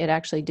shown that it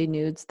actually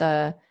denudes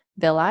the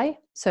villi,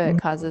 so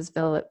it causes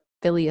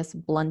villus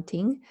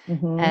blunting,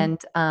 and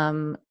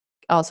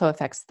also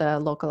affects the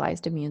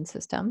localized immune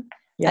system.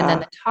 And then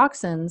the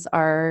toxins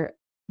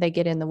they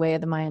get in the way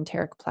of the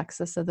myenteric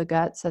plexus of the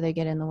gut, so they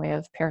get in the way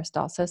of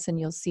peristalsis, and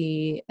you'll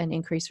see an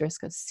increased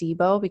risk of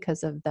SIBO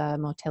because of the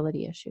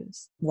motility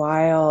issues.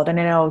 Wild. And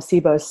I know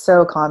SIBO is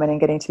so common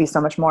and getting to be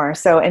so much more.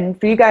 So, and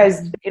for you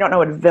guys, if you don't know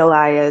what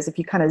villi is, if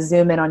you kind of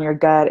zoom in on your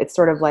gut, it's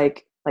sort of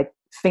like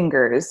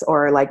fingers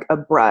or like a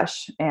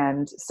brush.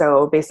 And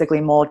so basically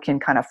mold can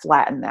kind of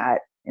flatten that.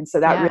 And so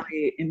that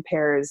really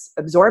impairs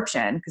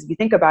absorption, because if you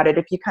think about it,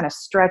 if you kind of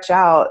stretch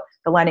out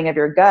the lining of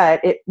your gut,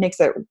 it makes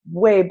it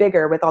way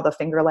bigger with all the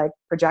finger-like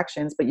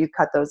projections, but you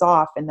cut those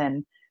off and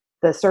then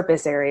the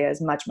surface area is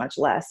much, much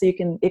less. So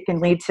it can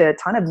lead to a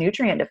ton of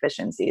nutrient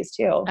deficiencies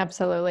too.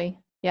 Absolutely.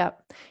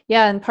 Yep.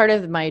 Yeah. And part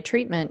of my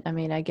treatment, I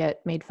mean, I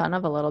get made fun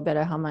of a little bit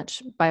of how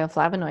much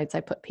bioflavonoids I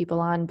put people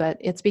on, but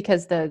it's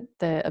because the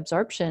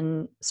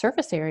absorption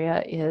surface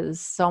area is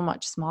so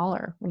much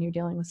smaller when you're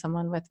dealing with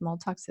someone with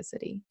mold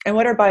toxicity. And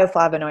what are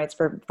bioflavonoids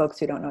for folks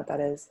who don't know what that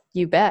is?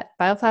 You bet.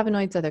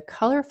 Bioflavonoids are the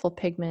colorful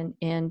pigment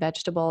in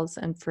vegetables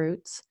and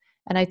fruits.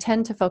 And I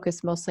tend to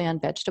focus mostly on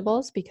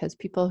vegetables because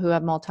people who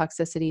have mold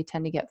toxicity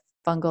tend to get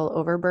fungal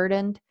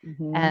overburdened,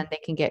 and they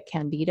can get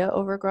candida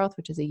overgrowth,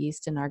 which is a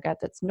yeast in our gut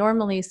that's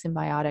normally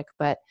symbiotic,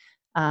 but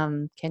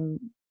can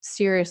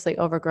seriously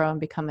overgrow and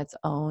become its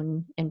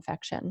own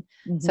infection.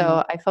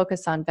 So I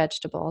focus on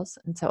vegetables.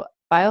 And so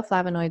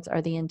bioflavonoids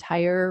are the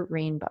entire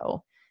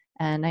rainbow.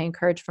 And I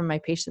encourage from my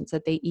patients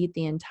that they eat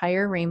the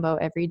entire rainbow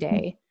every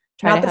day.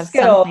 Try not to have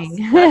Skittles.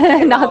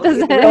 Something, not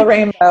the real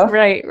rainbow.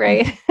 Right.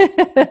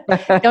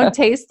 Don't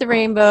taste the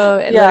rainbow,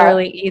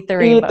 literally eat the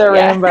rainbow. Eat the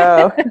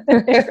rainbow.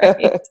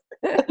 Right.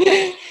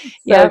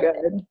 So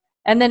good.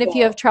 And then if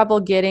you have trouble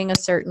getting a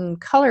certain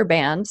color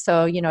band,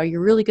 so,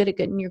 you're really good at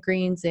getting your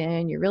greens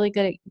in, you're really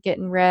good at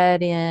getting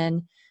red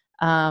in,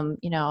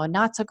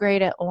 not so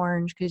great at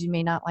orange because you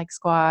may not like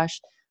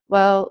squash.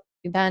 Well,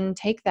 then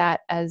take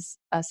that as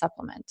a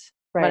supplement.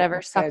 Right. Whatever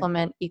That's good.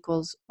 supplement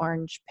equals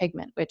orange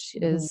pigment, which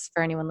is,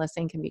 for anyone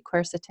listening, can be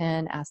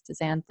quercetin,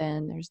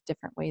 astaxanthin. There's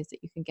different ways that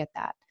you can get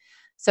that.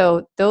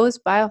 So those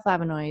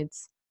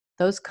bioflavonoids,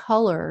 those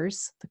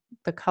colors,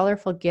 the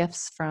colorful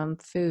gifts from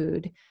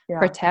food,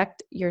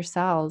 protect your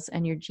cells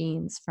and your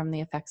genes from the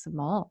effects of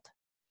mold.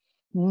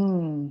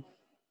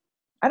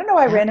 I don't know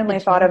why I randomly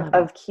thought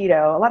of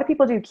keto. A lot of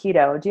people do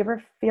keto. Do you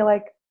ever feel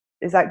like,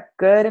 is that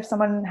good if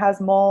someone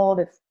has mold?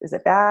 Is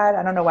it bad?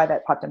 I don't know why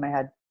that popped in my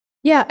head.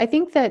 Yeah, I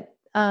think that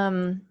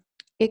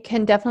it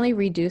can definitely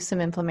reduce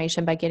some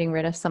inflammation by getting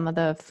rid of some of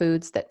the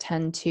foods that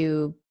tend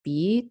to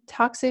be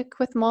toxic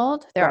with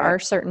mold. There are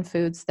certain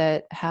foods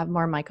that have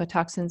more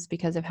mycotoxins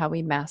because of how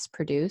we mass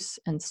produce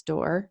and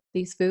store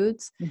these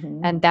foods.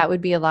 And that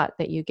would be a lot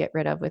that you get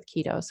rid of with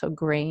keto. So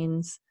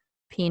grains,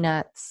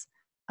 peanuts,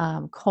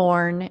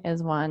 corn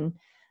is one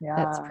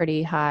that's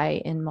pretty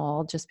high in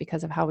mold just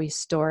because of how we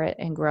store it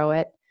and grow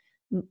it.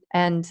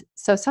 And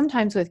so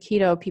sometimes with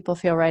keto, people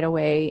feel right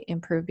away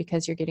improved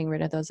because you're getting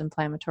rid of those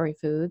inflammatory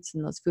foods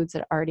and those foods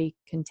that already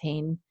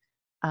contain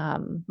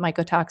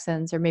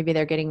mycotoxins, or maybe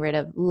they're getting rid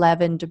of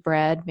leavened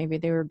bread. Maybe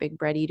they were big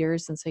bread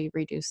eaters, and so you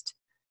reduced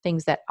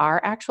things that are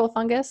actual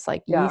fungus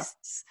like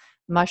yeasts,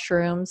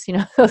 mushrooms,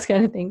 those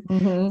kind of things.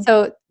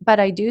 So,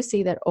 but I do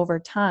see that over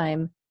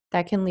time,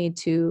 that can lead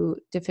to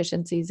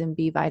deficiencies in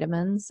B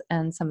vitamins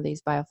and some of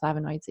these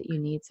bioflavonoids that you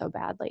need so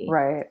badly.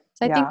 Right.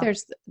 So I think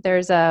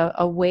there's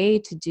a way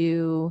to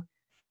do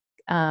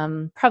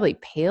probably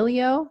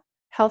paleo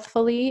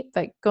healthfully,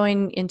 but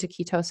going into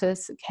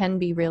ketosis can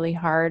be really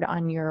hard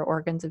on your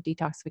organs of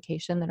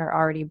detoxification that are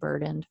already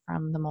burdened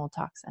from the mold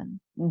toxin.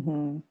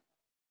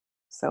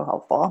 So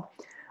helpful.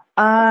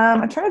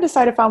 I'm trying to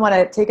decide if I want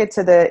to take it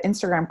to the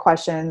Instagram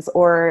questions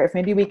or if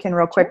maybe we can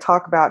real quick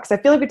talk about, because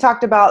I feel like we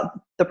talked about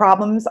the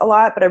problems a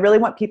lot, but I really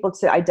want people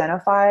to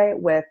identify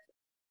with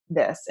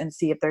this and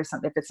see if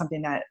it's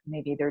something that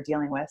maybe they're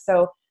dealing with.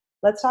 So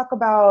let's talk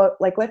about,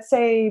 let's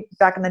say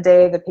back in the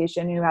day, the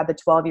patient who had the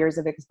 12 years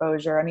of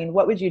exposure. I mean,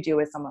 what would you do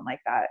with someone like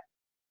that?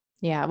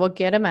 Yeah, well,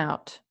 get them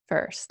out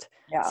first.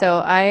 Yeah.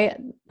 So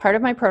part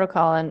of my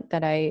protocol, and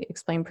that I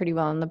explain pretty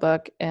well in the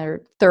book,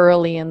 or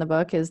thoroughly in the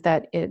book, is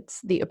that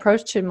it's the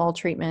approach to mold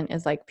treatment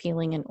is like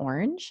peeling an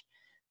orange.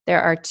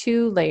 There are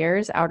two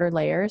layers, outer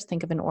layers.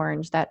 Think of an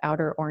orange, that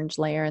outer orange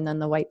layer, and then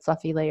the white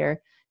fluffy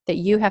layer that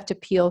you have to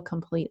peel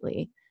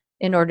completely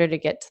in order to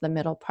get to the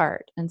middle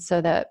part. And so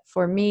that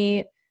for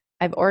me,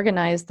 I've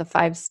organized the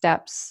 5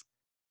 steps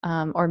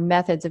or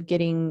methods of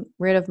getting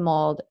rid of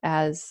mold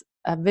as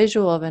a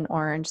visual of an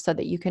orange so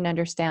that you can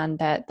understand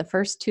that the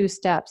first 2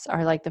 steps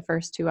are like the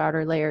first 2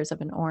 outer layers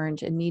of an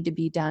orange and need to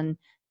be done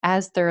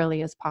as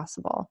thoroughly as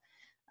possible.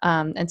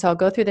 And so I'll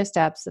go through the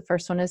steps. The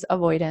first one is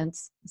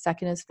avoidance. The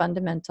second is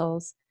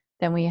fundamentals.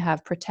 Then we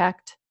have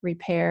protect,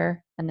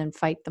 repair, and then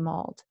fight the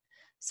mold.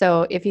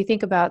 So if you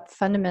think about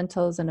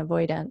fundamentals and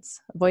avoidance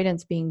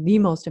being the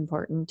most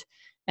important,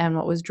 and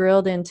what was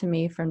drilled into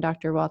me from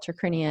Dr. Walter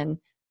Crinian,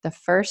 the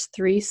first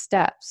 3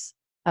 steps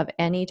of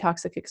any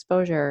toxic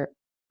exposure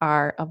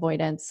are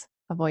avoidance,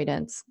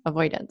 avoidance,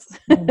 avoidance.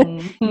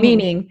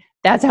 Meaning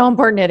that's how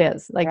important it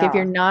is. If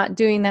you're not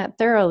doing that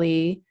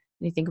thoroughly,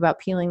 and you think about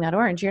peeling that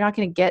orange, you're not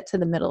going to get to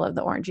the middle of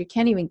the orange. You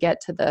can't even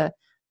get to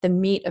the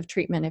meat of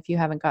treatment if you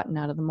haven't gotten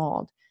out of the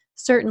mold.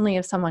 Certainly,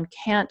 if someone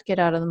can't get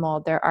out of the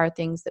mold, there are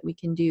things that we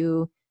can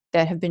do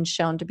that have been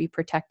shown to be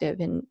protective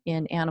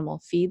in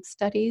animal feed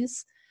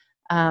studies.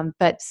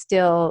 But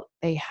still,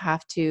 they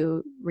have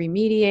to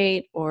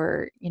remediate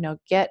or,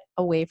 get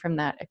away from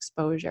that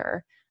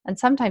exposure. And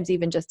sometimes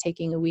even just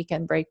taking a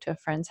weekend break to a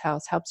friend's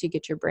house helps you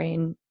get your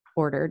brain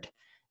ordered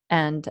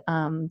and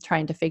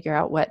trying to figure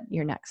out what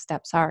your next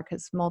steps are,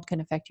 because mold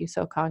can affect you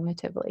so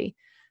cognitively.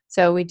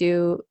 So we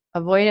do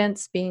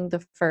avoidance being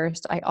the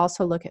first. I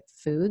also look at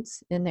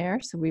foods in there.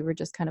 So we were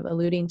just kind of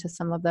alluding to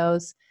some of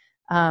those.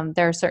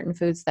 There are certain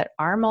foods that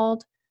are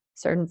mold,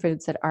 certain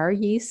foods that are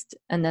yeast,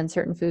 and then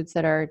certain foods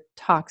that are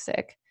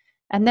toxic.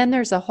 And then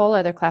there's a whole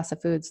other class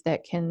of foods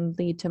that can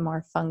lead to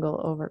more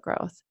fungal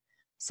overgrowth.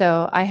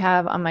 So I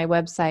have on my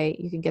website,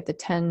 you can get the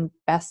 10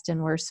 best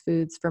and worst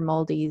foods for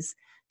moldies,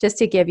 just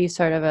to give you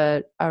sort of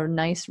a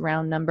nice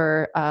round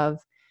number of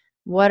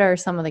what are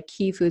some of the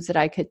key foods that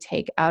I could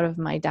take out of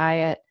my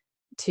diet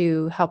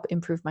to help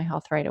improve my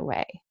health right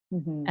away.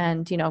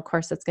 And, of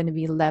course, it's going to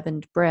be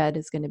leavened bread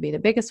is going to be the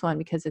biggest one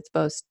because it's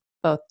both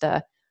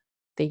the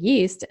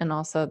yeast and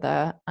also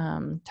the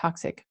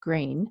toxic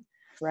grain.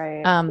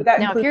 Right. Would that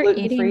now, include if you're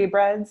gluten-free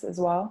breads as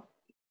well?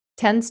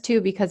 Tends to,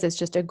 because it's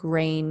just a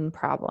grain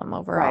problem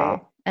overall.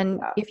 Right.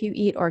 And if you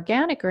eat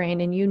organic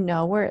grain and you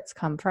know where it's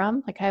come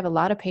from, I have a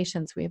lot of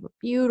patients, we have a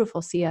beautiful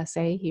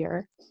CSA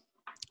here,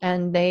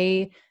 and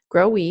they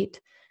grow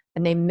wheat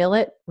and they mill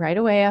it right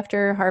away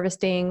after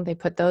harvesting. They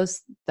put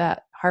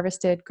that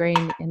harvested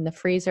grain in the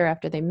freezer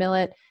after they mill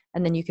it,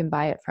 and then you can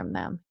buy it from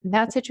them. In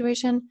that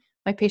situation,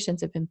 my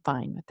patients have been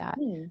fine with that.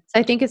 So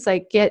I think it's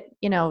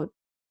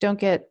don't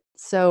get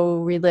so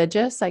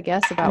religious, I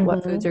guess, about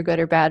what foods are good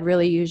or bad.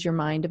 Really use your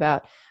mind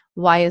about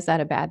why is that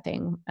a bad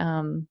thing.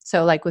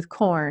 So like with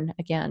corn,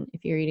 again,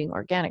 if you're eating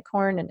organic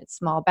corn and it's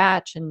small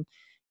batch and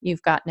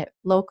you've gotten it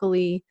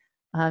locally,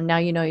 now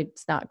you know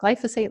it's not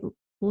glyphosate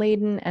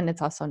laden and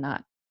it's also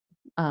not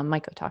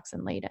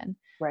mycotoxin laden.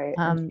 Right.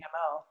 And Um,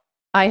 GMO.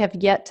 I have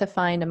yet to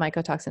find a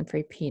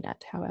mycotoxin-free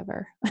peanut,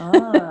 however.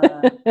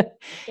 Ah,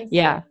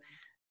 Yeah, interesting.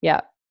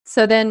 yeah.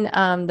 So then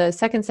the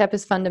second step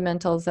is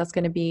fundamentals. That's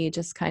going to be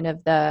just kind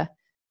of the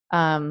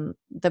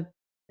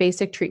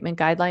basic treatment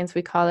guidelines,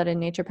 we call it in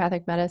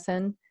naturopathic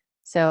medicine.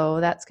 So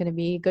that's going to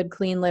be good,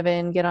 clean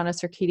living, get on a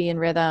circadian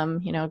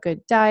rhythm, you know,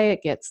 good diet,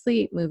 get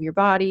sleep, move your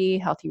body,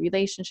 healthy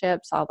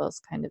relationships, all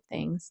those kind of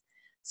things.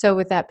 So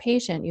with that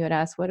patient, you would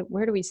ask,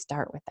 where do we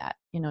start with that?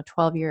 You know,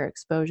 12-year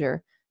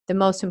exposure. The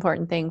most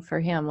important thing for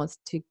him was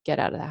to get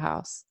out of the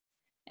house.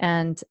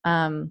 And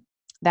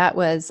that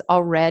was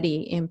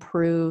already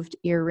improved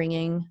ear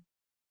ringing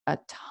a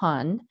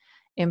ton,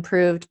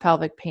 improved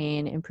pelvic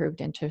pain,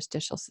 improved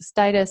interstitial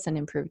cystitis, and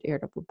improved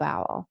irritable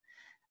bowel.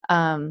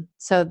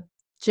 So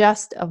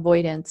just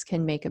avoidance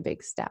can make a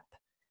big step.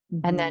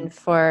 And then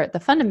for the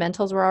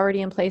fundamentals were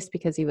already in place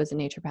because he was a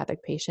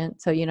naturopathic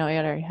patient. So, you know, he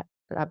had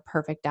a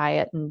perfect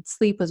diet and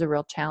sleep was a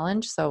real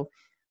challenge. So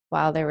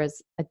while there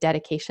was a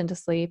dedication to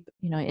sleep,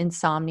 you know,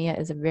 insomnia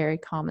is a very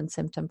common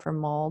symptom for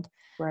mold.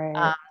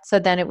 Right. So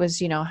then it was,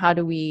 you know, how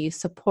do we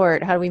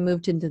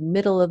move to the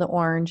middle of the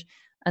orange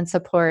and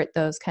support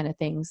those kind of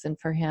things? And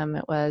for him,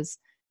 it was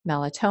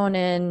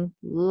melatonin,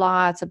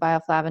 lots of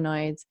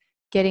bioflavonoids,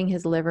 getting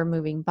his liver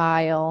moving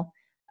bile.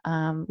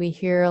 We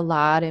hear a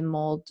lot in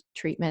mold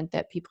treatment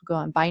that people go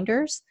on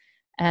binders.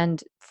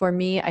 And for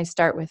me, I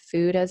start with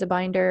food as a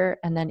binder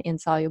and then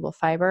insoluble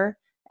fiber.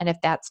 And if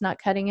that's not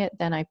cutting it,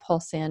 then I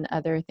pulse in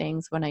other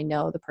things when I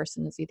know the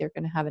person is either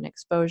going to have an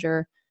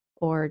exposure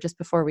or just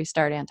before we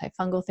start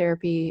antifungal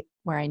therapy,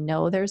 where I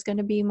know there's going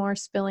to be more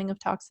spilling of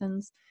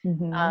toxins.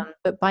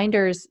 But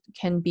binders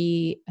can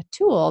be a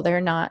tool.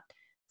 They're not,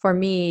 for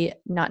me,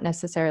 not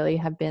necessarily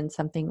have been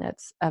something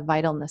that's a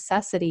vital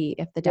necessity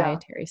if the Yeah.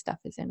 dietary stuff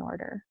is in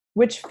order.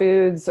 Which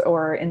foods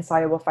or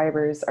insoluble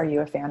fibers are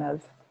you a fan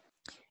of?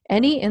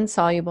 Any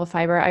insoluble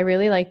fiber, I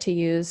really like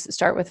to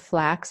start with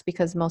flax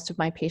because most of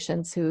my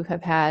patients who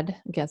have had,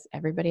 I guess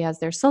everybody has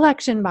their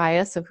selection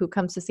bias of who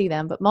comes to see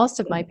them, but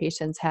most of my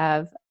patients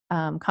have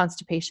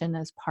constipation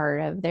as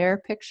part of their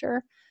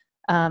picture.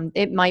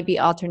 It might be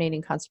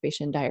alternating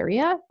constipation and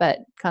diarrhea, but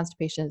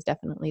constipation is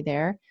definitely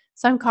there.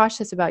 So I'm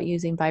cautious about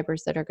using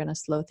fibers that are going to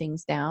slow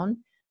things down.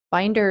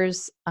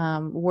 Binders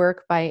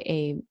work by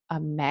a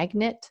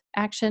magnet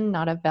action,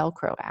 not a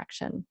Velcro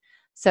action.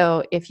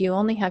 So if you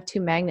only have two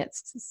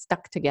magnets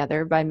stuck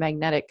together by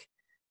magnetic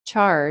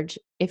charge,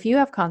 if you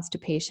have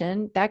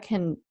constipation, that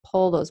can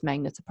pull those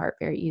magnets apart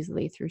very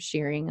easily through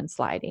shearing and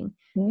sliding.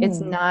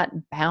 It's not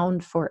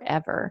bound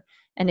forever.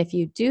 And if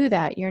you do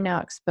that, you're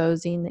now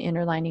exposing the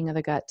inner lining of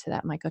the gut to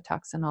that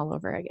mycotoxin all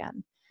over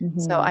again.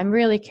 So I'm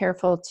really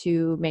careful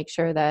to make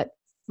sure that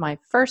my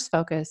first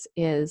focus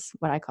is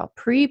what I call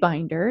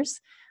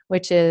pre-binders,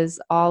 which is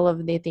all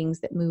of the things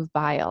that move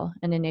bile.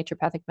 And in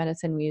naturopathic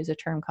medicine, we use a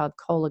term called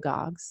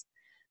cholagogues.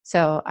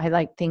 So I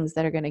like things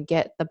that are going to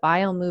get the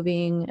bile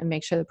moving and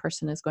make sure the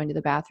person is going to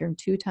the bathroom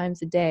 2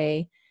 times a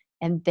day.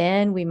 And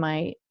then we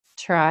might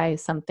try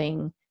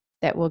something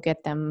that will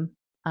get them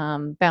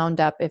bound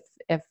up if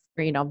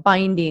you know,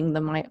 binding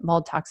the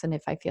mold toxin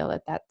if I feel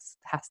that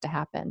has to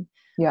happen.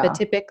 But Yeah.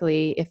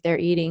 typically, if they're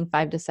eating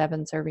 5 to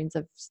 7 servings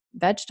of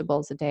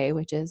vegetables a day,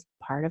 which is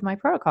part of my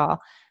protocol,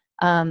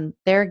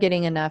 they're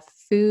getting enough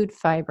food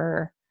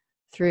fiber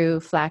through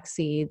flax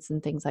seeds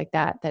and things like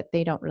that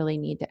they don't really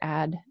need to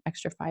add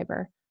extra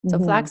fiber. So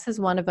flax is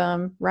one of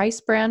them.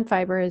 Rice bran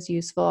fiber is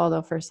useful,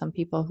 although for some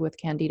people with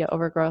candida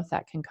overgrowth,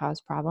 that can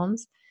cause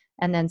problems.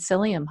 And then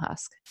psyllium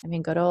husk. I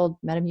mean, good old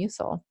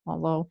Metamucil,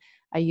 although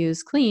I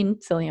use clean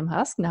psyllium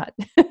husk, not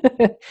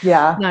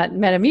Yeah. not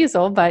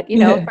Metamucil, but you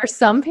know, for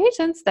some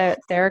patients that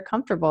they're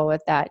comfortable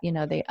with that, you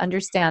know, they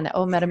understand that,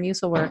 oh,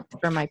 Metamucil worked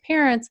for my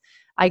parents.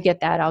 I get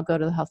that. I'll go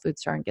to the health food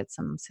store and get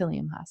some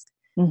psyllium husk.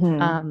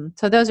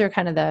 So those are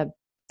kind of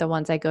the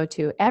ones I go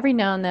to. Every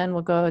now and then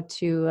we'll go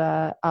to,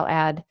 I'll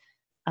add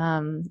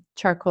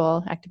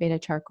charcoal,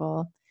 activated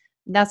charcoal.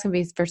 That's going to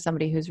be for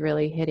somebody who's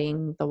really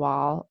hitting the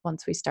wall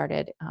once we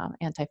started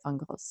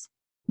antifungals.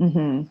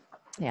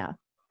 Yeah.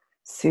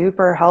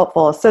 Super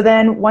helpful. So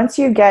then once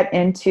you get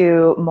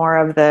into more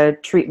of the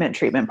treatment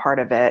part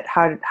of it,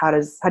 how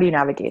do you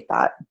navigate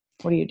that?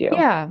 What do you do?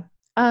 Yeah.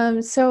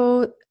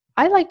 So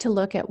I like to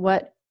look at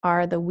what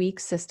are the weak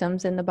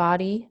systems in the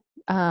body,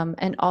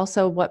 and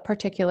also what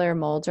particular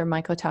molds or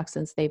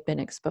mycotoxins they've been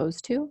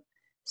exposed to.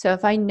 So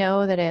if I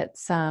know that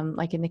it's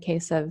like in the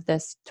case of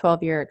this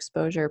 12-year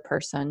exposure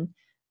person,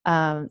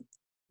 um,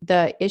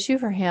 the issue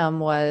for him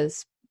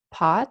was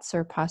POTS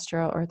or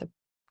postural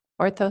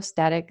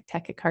orthostatic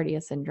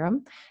tachycardia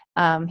syndrome.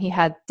 He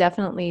had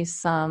definitely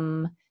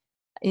some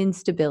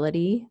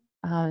instability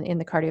in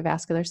the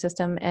cardiovascular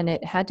system, and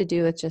it had to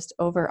do with just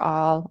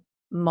overall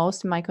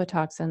most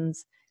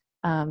mycotoxins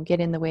get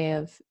in the way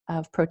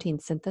of protein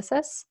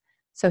synthesis.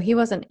 So he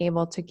wasn't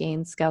able to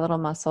gain skeletal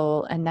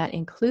muscle, and that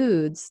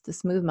includes the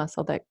smooth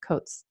muscle that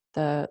coats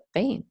the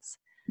veins.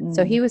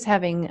 So he was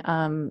having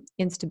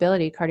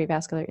instability,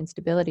 cardiovascular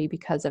instability,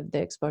 because of the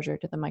exposure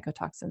to the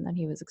mycotoxin that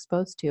he was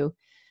exposed to.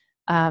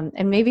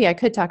 And maybe I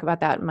could talk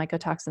about that.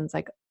 Mycotoxins,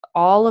 like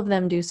all of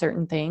them do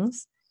certain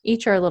things.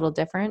 Each are a little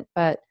different,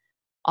 but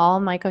all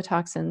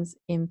mycotoxins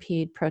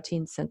impede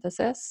protein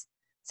synthesis.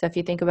 So if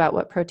you think about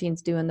what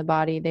proteins do in the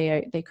body,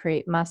 they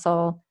create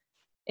muscle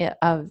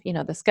of,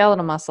 the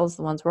skeletal muscles,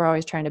 the ones we're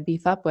always trying to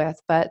beef up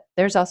with, but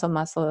there's also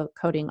muscle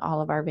coating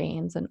all of our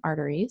veins and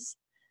arteries.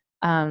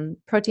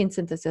 Protein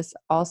synthesis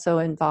also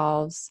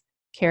involves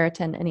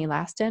keratin and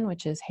elastin,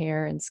 which is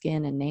hair and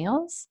skin and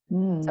nails.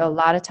 So a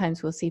lot of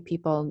times we'll see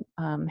people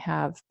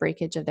have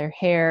breakage of their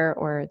hair,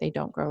 or they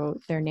don't grow,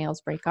 their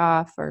nails break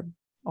off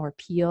or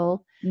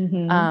peel.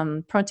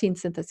 Protein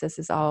synthesis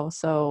is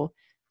also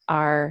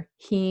our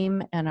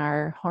heme and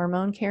our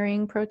hormone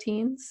carrying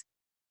proteins.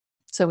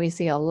 So we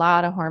see a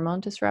lot of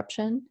hormone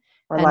disruption.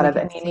 Or a lot of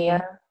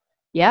anemia.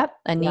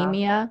 Anemia.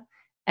 Yeah.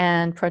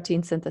 And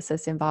protein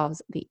synthesis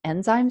involves the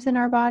enzymes in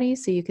our body.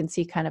 So you can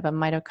see kind of a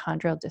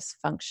mitochondrial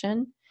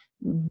dysfunction.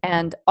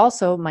 And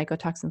also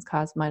mycotoxins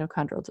cause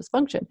mitochondrial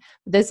dysfunction.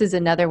 This is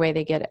another way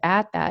they get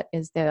at that,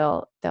 is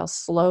they'll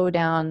slow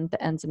down the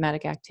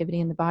enzymatic activity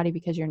in the body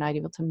because you're not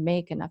able to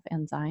make enough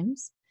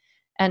enzymes,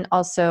 and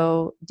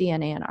also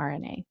DNA and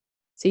RNA.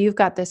 So you've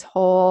got this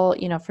whole,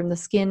 from the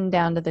skin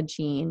down to the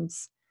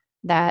genes,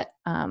 that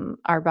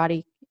our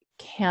body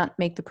can't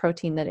make the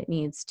protein that it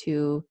needs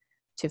to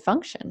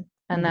function.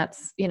 And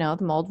that's, the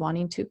mold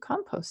wanting to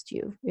compost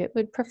you. It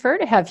would prefer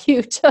to have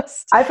you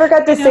just... I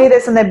forgot to say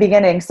this in the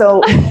beginning.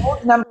 So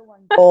mold's number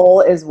one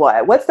goal is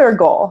what? What's their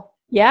goal?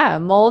 Yeah,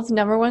 mold's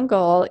number one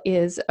goal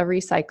is a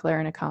recycler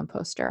and a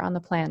composter on the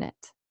planet.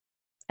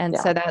 And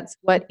so that's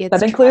what it's...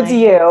 That includes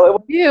you.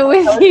 You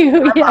with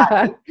you,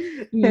 yeah.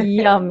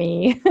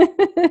 Yummy.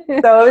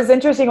 So it was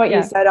interesting what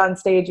you said on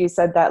stage. You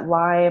said that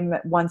Lyme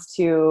wants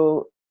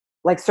to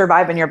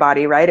survive in your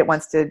body, right? It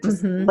wants to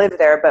just live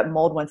there, but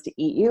mold wants to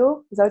eat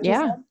you. Is that what you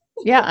said?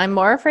 Yeah, I'm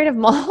more afraid of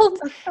mold.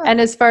 And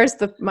as far as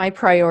my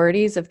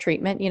priorities of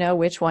treatment,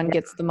 which one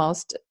gets the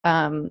most,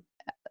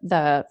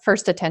 the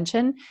first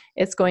attention,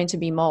 it's going to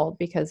be mold,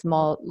 because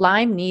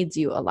Lyme needs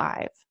you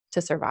alive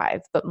to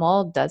survive, but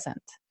mold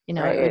doesn't.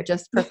 It would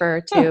just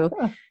prefer to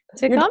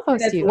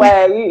compost you.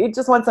 It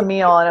just wants a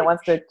meal, and it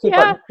wants to keep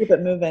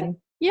it moving.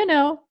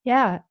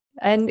 Yeah.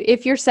 And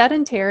if you're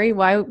sedentary,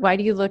 why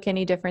do you look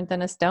any different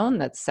than a stone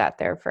that's sat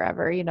there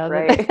forever?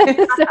 Right.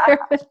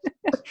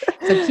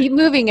 So keep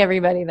moving,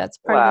 everybody. That's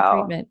part of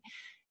the treatment.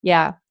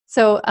 Yeah.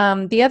 So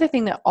the other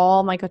thing that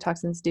all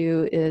mycotoxins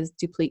do is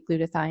deplete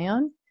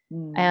glutathione.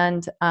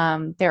 And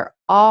they're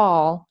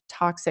all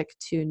toxic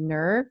to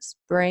nerves,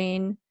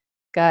 brain,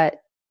 gut,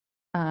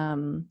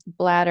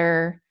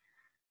 bladder.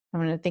 I'm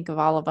going to think of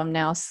all of them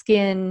now.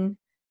 Skin,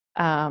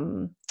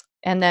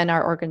 and then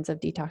our organs of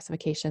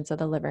detoxification, so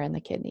the liver and the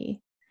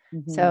kidney.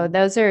 So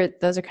those are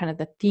kind of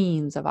the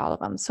themes of all of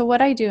them. So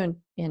what I do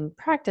in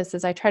practice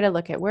is I try to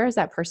look at, where is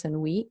that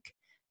person weak,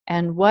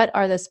 and what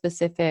are the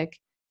specific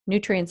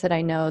nutrients that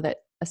I know that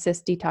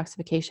assist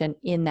detoxification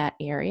in that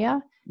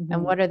area,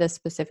 and what are the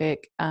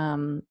specific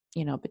botanicals,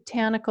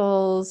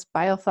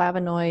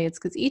 bioflavonoids,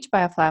 because each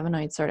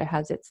bioflavonoid sort of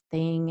has its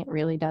thing. It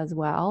really does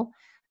well.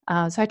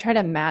 So I try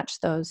to match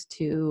those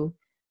to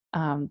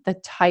the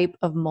type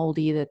of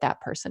moldy that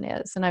person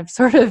is. And I've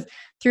sort of,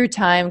 through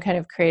time, kind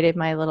of created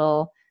my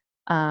little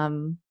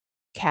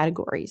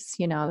categories,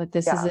 that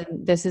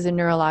this is a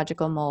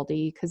neurological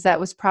moldy, because that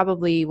was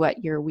probably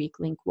what your weak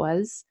link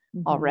was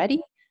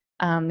already,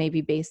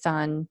 maybe based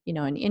on,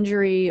 an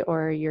injury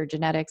or your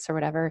genetics or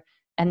whatever.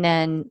 And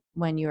then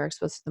when you were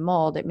exposed to the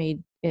mold,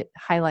 it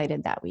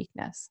highlighted that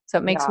weakness. So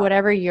it makes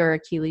whatever your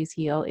Achilles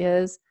heel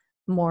is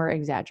more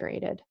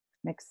exaggerated.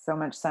 Makes so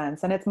much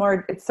sense. And it's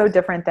so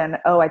different than,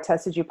 I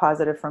tested you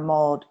positive for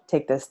mold,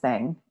 take this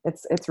thing.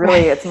 It's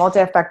really, it's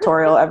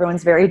multifactorial.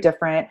 Everyone's very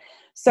different.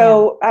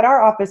 So at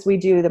our office, we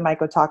do the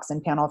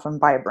mycotoxin panel from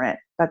Vibrant,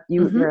 but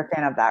you're a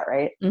fan of that,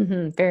 right?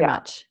 Very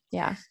much.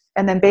 Yeah.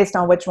 And then based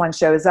on which one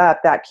shows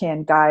up, that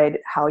can guide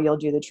how you'll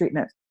do the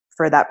treatment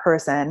for that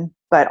person,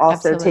 but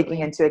also taking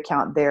into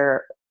account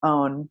their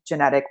own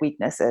genetic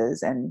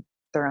weaknesses and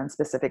their own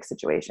specific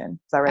situation.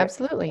 Is that right?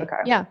 Absolutely. Okay.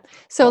 Yeah.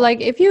 So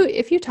if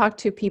you talk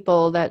to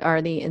people that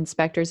are the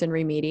inspectors and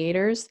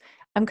remediators,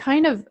 I'm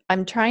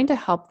trying to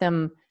help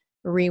them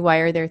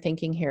rewire their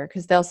thinking here,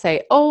 because they'll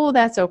say, oh,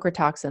 that's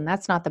ochratoxin.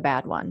 That's not the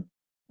bad one.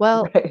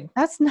 Well,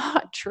 that's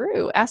not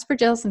true.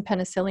 Aspergillus and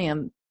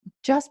penicillium,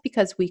 just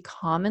because we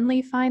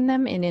commonly find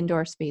them in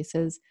indoor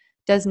spaces,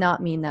 does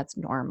not mean that's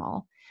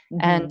normal.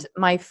 And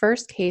my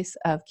first case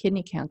of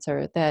kidney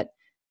cancer that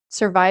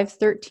survived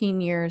 13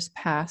 years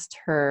past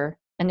her,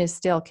 and is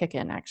still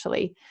kicking,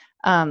 actually,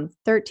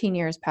 13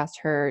 years past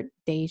her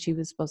day she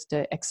was supposed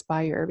to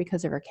expire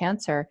because of her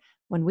cancer.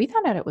 When we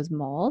found out it was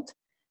mold,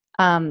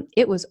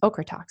 it was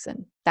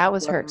ochratoxin. That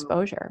was her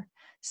exposure.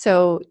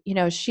 So,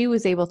 she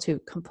was able to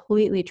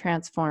completely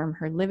transform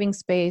her living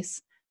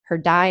space, her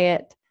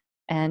diet,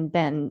 and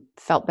then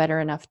felt better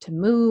enough to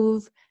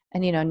move.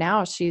 And,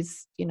 now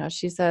she's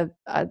a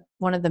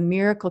one of the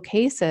miracle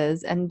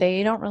cases, and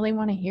they don't really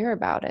want to hear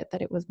about it,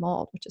 that it was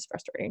mold, which is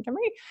frustrating to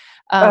me.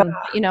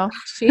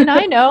 She and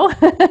I know.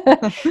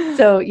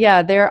 So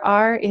yeah,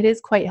 it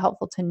is quite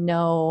helpful to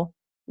know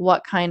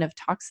what kind of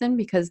toxin,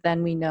 because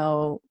then we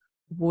know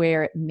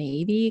where it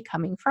may be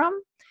coming from.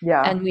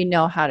 Yeah. And we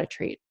know how to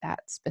treat that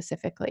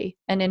specifically.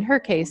 And in her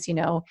case,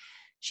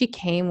 she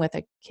came with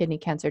a kidney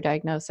cancer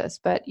diagnosis,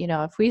 but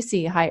if we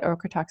see high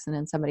ochratoxin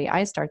in somebody,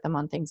 I start them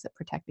on things that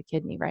protect the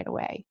kidney right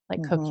away, like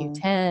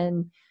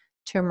CoQ10,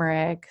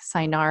 turmeric,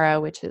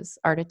 Cynara, which is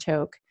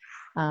artichoke,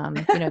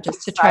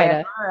 just to try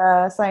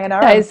to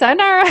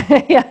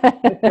Sayonara.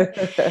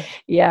 Yeah.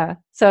 Yeah.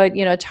 So,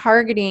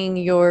 targeting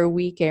your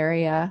weak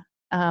area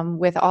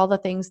with all the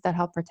things that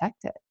help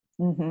protect it.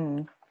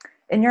 Mm-hmm.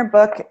 In your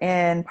book,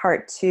 in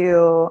part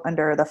 2,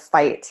 under the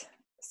fight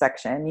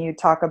section, you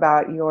talk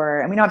about and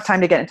we don't have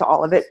time to get into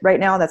all of it right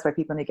now. That's why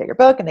people need to get your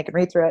book and they can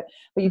read through it.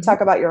 But you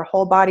talk about your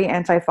whole body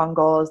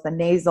antifungals, the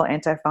nasal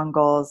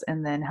antifungals,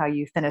 and then how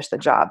you finish the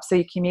job. So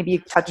you can maybe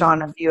touch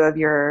on a few of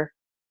your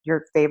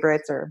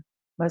favorites or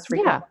most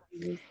frequent.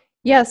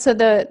 Yeah. So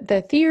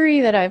the theory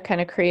that I've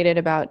kind of created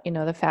about,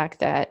 the fact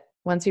that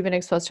once you've been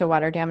exposed to a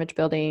water damaged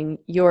building,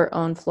 your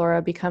own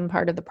flora become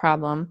part of the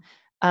problem.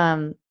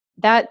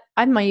 That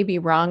I might be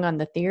wrong on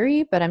the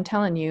theory, but I'm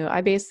telling you,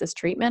 I base this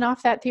treatment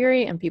off that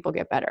theory and people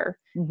get better.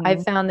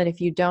 I've found that if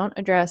you don't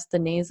address the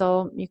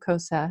nasal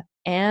mucosa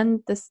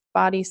and the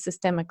body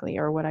systemically,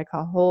 or what I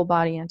call whole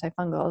body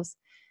antifungals,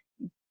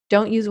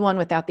 don't use one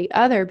without the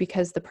other,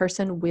 because the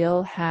person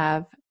will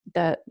have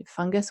the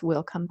fungus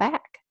will come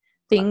back.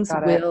 Things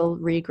will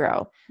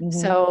regrow.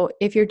 So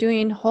if you're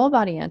doing whole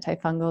body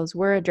antifungals,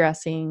 we're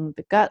addressing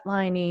the gut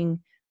lining,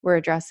 we're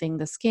addressing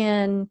the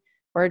skin,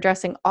 we're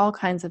addressing all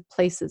kinds of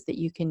places that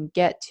you can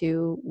get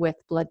to with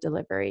blood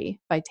delivery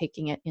by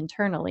taking it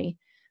internally.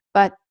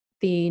 But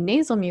the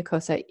nasal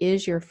mucosa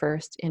is your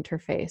first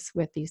interface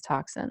with these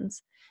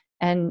toxins.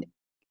 And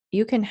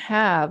you can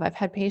I've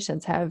had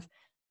patients have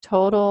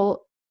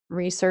total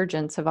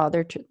resurgence of all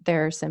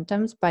their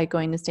symptoms by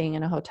going to staying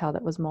in a hotel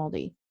that was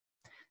moldy.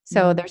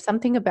 So there's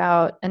something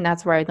about, and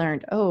that's where I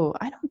learned,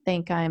 I don't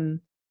think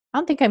I'm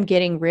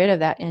getting rid of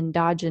that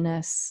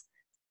endogenous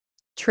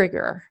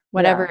trigger,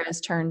 whatever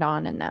is turned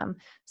on in them.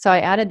 So I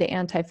added the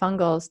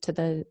antifungals to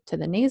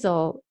the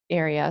nasal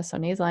area, so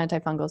nasal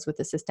antifungals with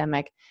the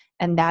systemic,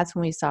 and that's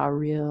when we saw a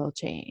real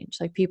change.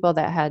 Like people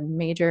that had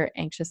major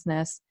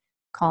anxiousness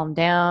calmed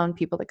down,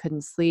 people that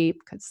couldn't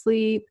sleep could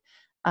sleep.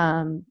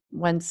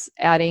 Once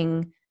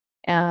adding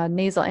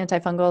nasal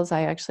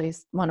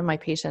antifungals, one of my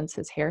patients,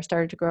 his hair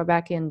started to grow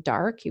back in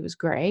dark. He was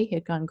gray. He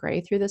had gone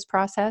gray through this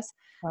process.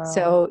 Wow.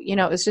 So,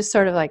 it was just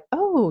sort of like,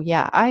 oh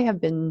yeah,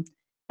 I've been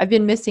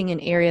missing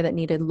an area that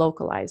needed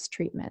localized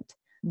treatment.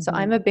 So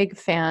I'm a big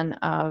fan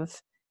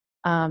of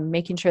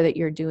making sure that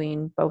you're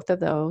doing both of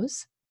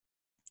those.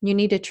 You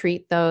need to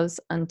treat those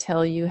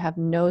until you have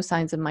no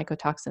signs of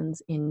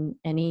mycotoxins in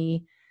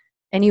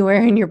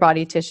anywhere in your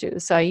body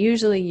tissues. So I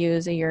usually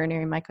use a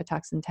urinary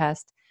mycotoxin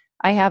test.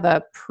 I have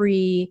a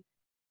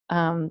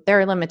there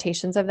are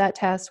limitations of that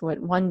test.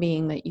 One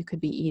being that you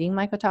could be eating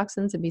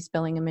mycotoxins and be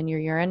spilling them in your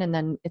urine, and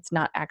then it's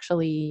not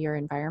actually your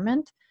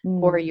environment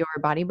or your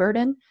body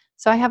burden.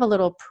 So I have a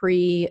little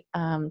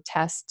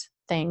test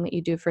thing that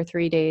you do for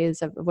 3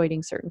 days of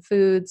avoiding certain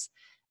foods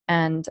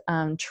and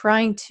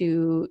trying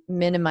to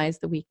minimize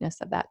the weakness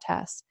of that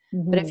test.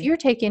 But if you're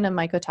taking a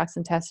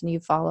mycotoxin test and you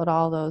followed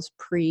all those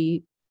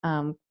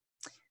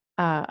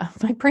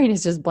my brain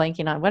is just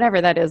blanking on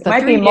whatever that is. It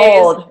might be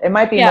mold. It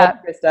might be mold,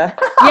 Krista.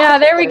 Yeah,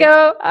 there we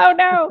go. Oh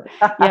no.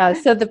 Yeah.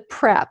 So the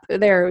prep,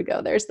 there we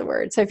go. There's the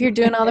word. So if you're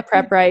doing all the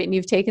prep right and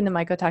you've taken the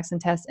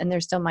mycotoxin test and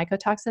there's still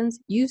mycotoxins,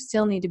 you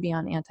still need to be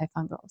on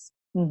antifungals.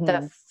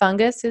 The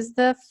fungus is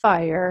the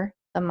fire.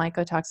 The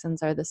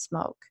mycotoxins are the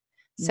smoke.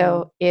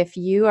 So if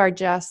you are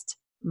just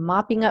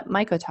mopping up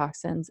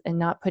mycotoxins and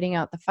not putting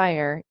out the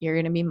fire, you're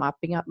going to be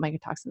mopping up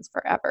mycotoxins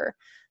forever.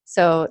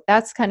 So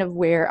that's kind of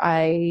where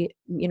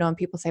and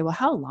people say, well,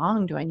 how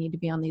long do I need to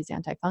be on these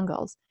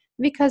antifungals?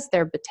 Because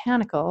they're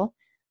botanical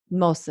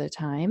most of the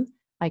time.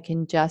 I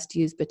can just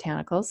use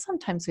botanicals.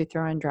 Sometimes we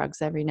throw in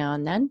drugs every now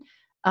and then.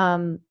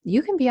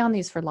 You can be on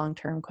these for long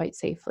term quite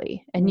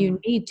safely. And you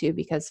need to,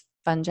 because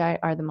fungi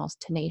are the most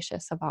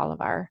tenacious of all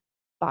of our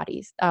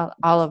bodies,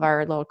 all of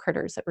our little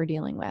critters that we're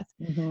dealing with.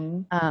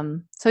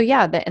 So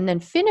yeah, and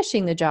then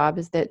finishing the job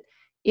is that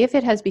if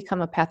it has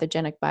become a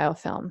pathogenic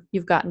biofilm,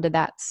 you've gotten to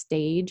that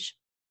stage.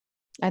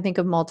 I think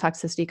of mold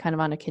toxicity kind of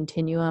on a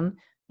continuum.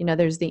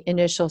 There's the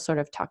initial sort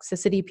of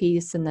toxicity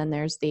piece, and then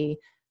there's the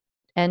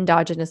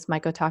endogenous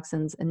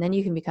mycotoxins, and then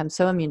you can become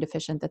so immune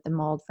deficient that the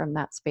mold from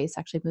that space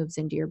actually moves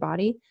into your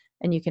body,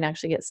 and you can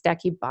actually get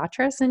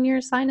Stachybotrys in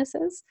your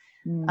sinuses.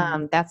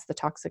 That's the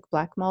toxic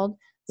black mold.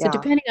 So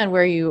depending on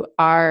where you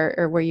are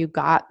or where you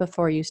got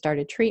before you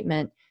started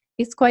treatment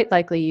it's quite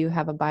likely you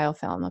have a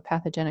biofilm, a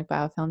pathogenic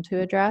biofilm to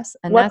address.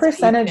 And What that's how you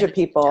percentage of finish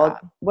the job.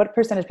 people, what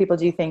percentage of people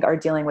do you think are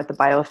dealing with the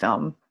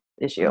biofilm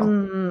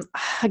issue?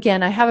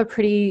 Again, I have a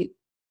pretty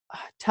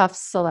tough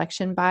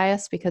selection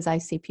bias because I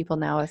see people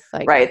now with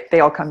like Right. They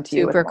all come to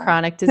you with super mold.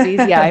 chronic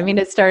disease. Yeah. I mean,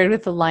 it started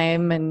with the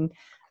Lyme and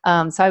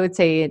so I would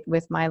say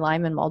with my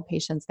Lyme and mold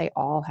patients, they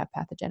all have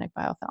pathogenic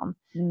biofilm.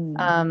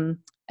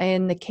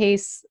 In the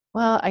case,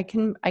 well, I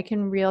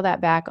can reel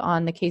that back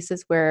on the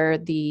cases where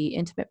the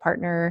intimate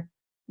partner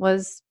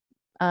was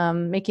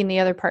making the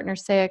other partner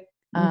sick,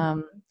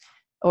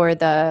 or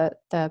the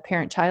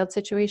parent-child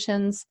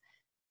situations.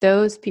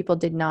 Those people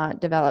did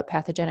not develop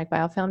pathogenic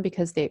biofilm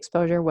because the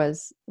exposure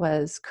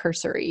was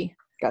cursory.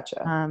 Gotcha.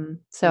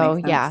 So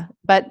Makes sense. yeah,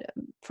 but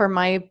for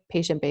my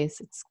patient base,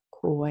 it's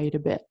quite a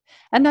bit.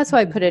 And that's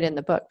why I put it in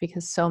the book,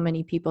 because so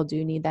many people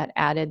do need that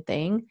added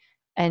thing.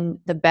 And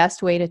the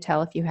best way to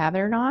tell if you have it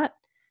or not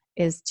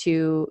is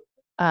to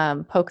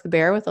poke the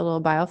bear with a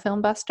little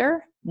biofilm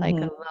buster, like a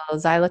little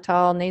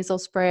xylitol nasal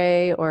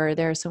spray, or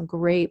there are some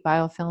great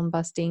biofilm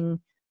busting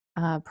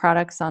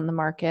products on the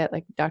market,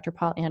 like Dr.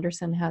 Paul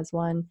Anderson has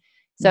one.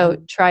 So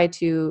try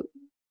to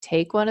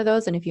take one of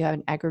those, and if you have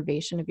an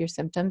aggravation of your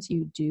symptoms,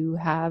 you do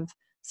have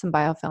some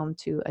biofilm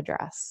to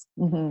address.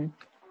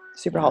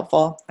 Super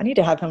helpful. I need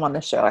to have him on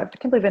the show. I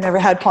can't believe I never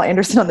had Paul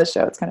Anderson on the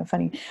show. It's kind of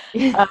funny.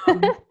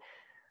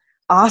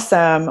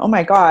 Awesome. Oh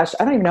my gosh.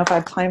 I don't even know if I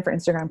have time for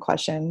Instagram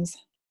questions.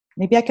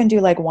 Maybe I can do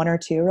like one or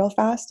two real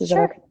fast. Is that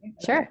okay?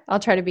 Sure. I'll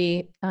try to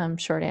be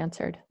short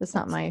answered. That's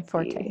not my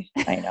forte.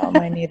 I know,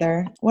 mine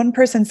neither. One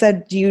person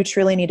said, do you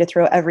truly need to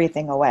throw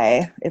everything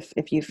away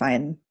if you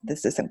find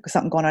this is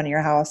something going on in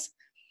your house?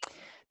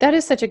 That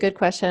is such a good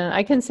question.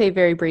 I can say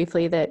very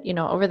briefly that,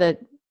 over the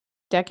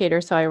decade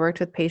or so, I worked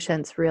with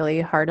patients really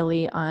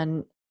heartily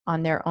on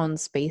their own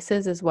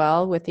spaces as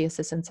well, with the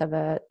assistance of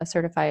a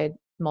certified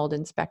mold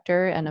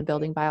inspector and a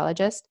building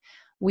biologist.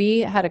 We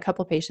had a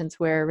couple patients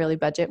where really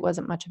budget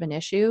wasn't much of an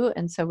issue.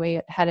 And so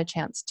we had a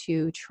chance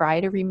to try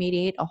to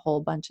remediate a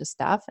whole bunch of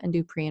stuff and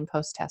do pre and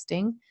post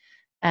testing,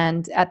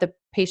 and at the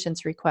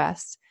patient's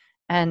request.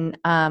 And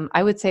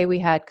I would say we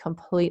had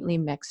completely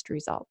mixed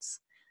results.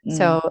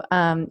 So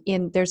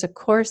there's a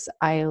course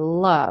I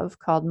love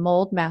called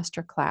Mold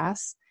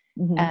Masterclass,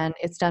 and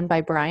it's done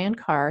by Brian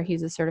Carr.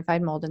 He's a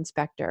certified mold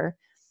inspector.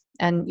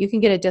 And you can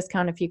get a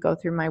discount if you go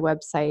through my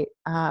website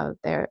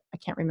there. I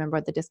can't remember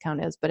what the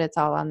discount is, but it's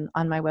all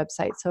on my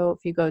website. So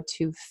if you go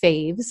to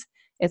Faves,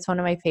 it's one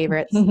of my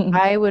favorites.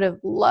 I would have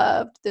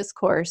loved this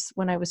course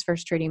when I was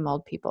first treating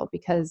mold people,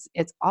 because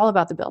it's all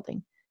about the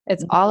building.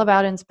 It's all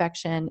about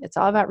inspection. It's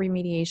all about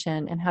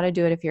remediation and how to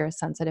do it if you're a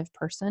sensitive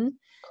person.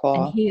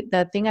 Cool. And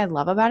the thing I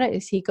love about it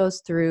is he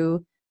goes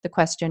through the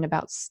question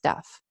about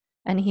stuff,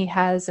 and he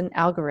has an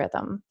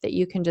algorithm that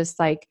you can just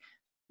like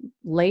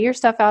lay your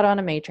stuff out on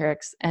a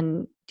matrix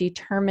and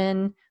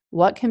determine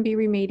what can be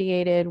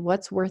remediated,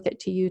 what's worth it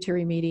to you to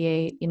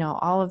remediate,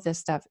 all of this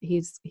stuff.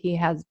 He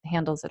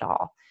handles it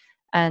all.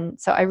 And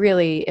so I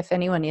really, if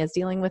anyone is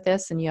dealing with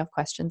this and you have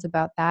questions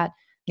about that,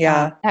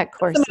 that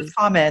course That's the most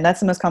common. That's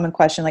the most common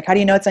question. Like, how do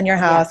you know it's in your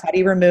house? Yeah. How do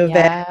you remove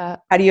it?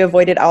 How do you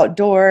avoid it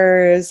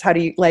outdoors? How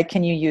do you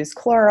can you use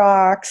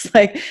Clorox?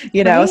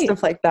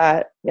 Stuff like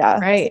that. Yeah.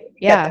 Right.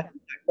 So that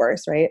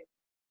course, right?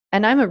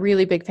 And I'm a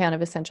really big fan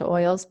of essential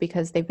oils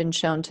because they've been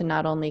shown to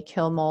not only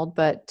kill mold,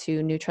 but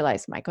to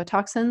neutralize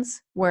mycotoxins,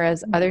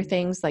 whereas other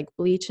things like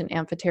bleach and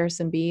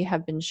amphotericin B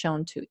have been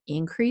shown to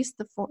increase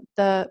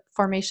the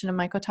formation of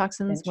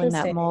mycotoxins when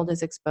that mold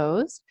is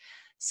exposed.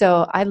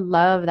 So I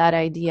love that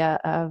idea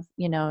of,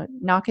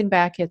 knocking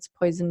back its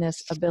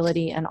poisonous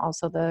ability and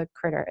also the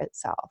critter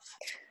itself.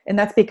 And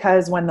that's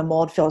because when the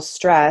mold feels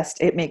stressed,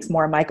 it makes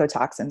more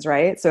mycotoxins,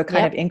 right? So it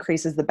kind of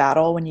increases the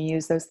battle when you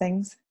use those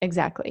things.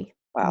 Exactly.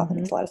 Wow, that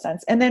makes a lot of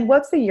sense. And then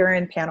what's the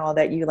urine panel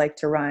that you like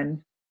to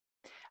run?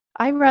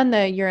 I run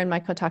the urine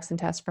mycotoxin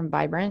test from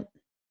Vibrant.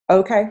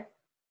 Okay.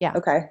 Yeah.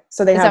 Okay.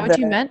 So they Is have that what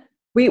you meant?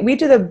 We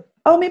do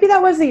maybe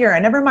that was the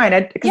urine. Never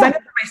mind. Because I know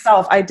for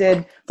myself, I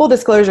did, full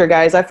disclosure,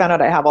 guys, I found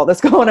out I have all this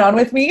going on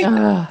with me,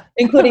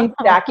 including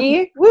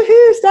Stacky.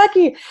 Woohoo,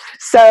 Stacky.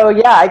 So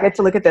yeah, I get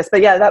to look at this.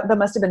 But yeah, that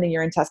must have been the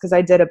urine test because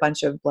I did a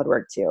bunch of blood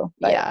work too.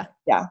 But,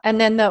 yeah. And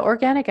then the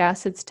organic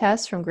acids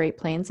test from Great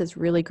Plains is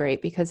really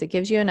great because it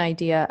gives you an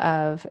idea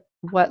of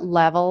what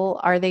level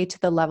are they to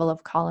the level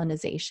of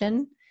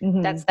colonization.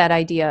 That's that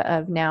idea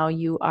of now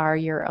you are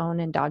your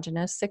own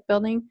endogenous sick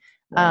building.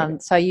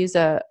 So I use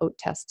a OAT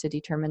test to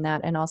determine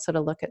that, and also to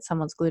look at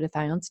someone's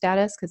glutathione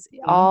status, because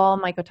all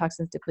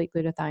mycotoxins deplete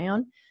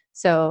glutathione.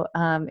 So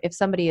if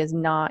somebody is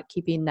not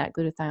keeping that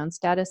glutathione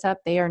status up,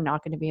 they are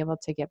not going to be able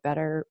to get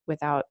better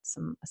without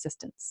some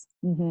assistance.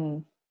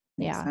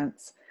 Makes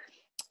sense.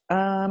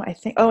 I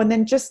think, and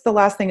then just the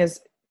last thing is,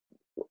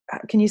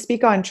 can you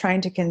speak on trying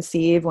to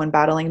conceive when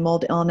battling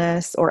mold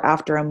illness or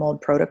after a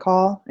mold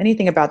protocol?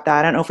 Anything about that?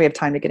 I don't know if we have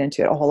time to get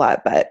into it a whole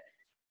lot, but.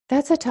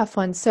 That's a tough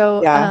one.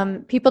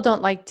 So people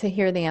don't like to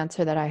hear the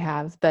answer that I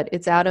have, but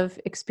it's out of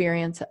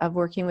experience of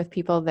working with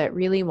people that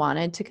really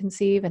wanted to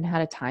conceive and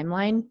had a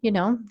timeline,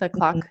 the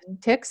clock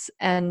ticks.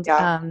 And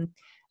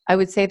I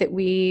would say that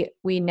we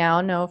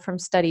now know from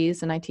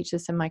studies, and I teach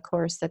this in my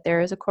course, that there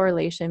is a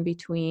correlation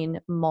between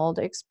mold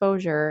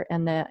exposure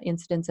and the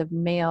incidence of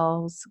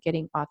males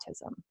getting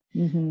autism.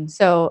 Mm-hmm.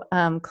 So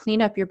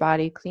clean up your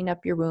body, clean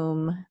up your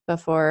womb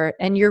before,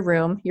 and your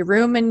room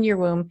and your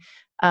womb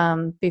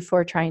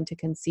before trying to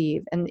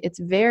conceive. And it's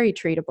very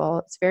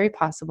treatable. It's very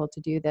possible to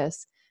do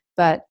this.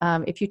 But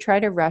if you try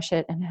to rush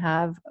it and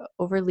have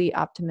overly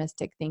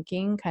optimistic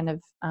thinking, kind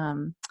of,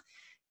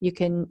 you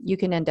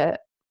can end up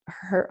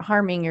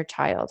harming your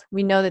child.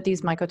 We know that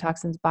these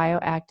mycotoxins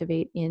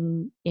bioactivate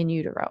in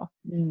utero.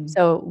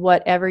 So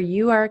whatever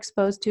you are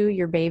exposed to,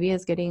 your baby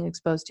is getting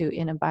exposed to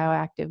in a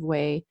bioactive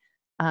way.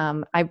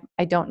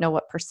 I don't know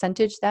what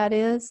percentage that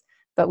is,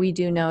 but we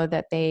do know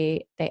that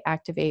they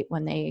activate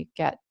when they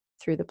get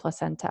through the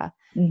placenta.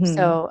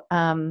 So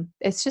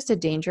it's just a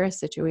dangerous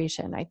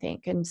situation, I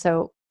think. And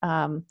so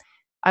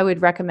I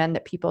would recommend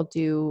that people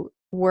do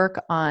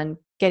work on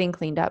getting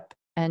cleaned up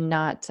and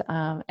not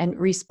and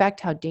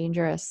respect how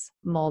dangerous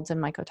molds and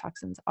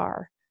mycotoxins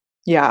are.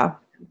 Yeah,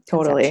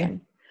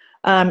 totally.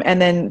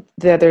 And then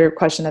the other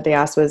question that they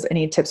asked was,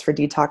 any tips for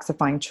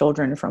detoxifying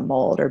children from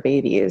mold or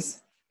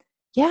babies?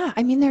 Yeah,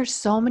 I mean, there's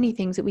so many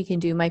things that we can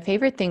do. My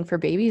favorite thing for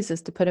babies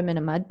is to put them in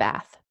a mud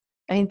bath.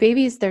 I mean,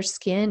 babies, their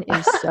skin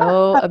is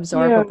so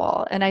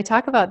absorbable. And I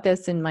talk about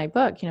this in my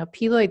book.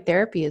 Peloid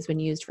therapy has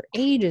been used for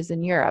ages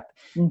in Europe.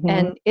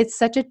 And it's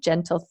such a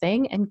gentle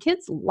thing, and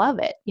kids love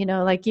it.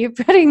 Like you're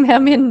putting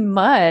them in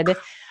mud.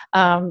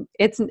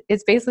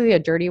 It's basically a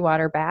dirty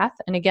water bath.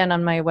 And again,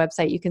 on my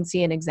website, you can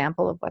see an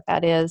example of what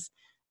that is.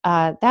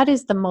 That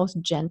is the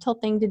most gentle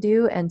thing to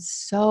do and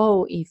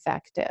so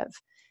effective.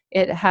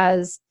 It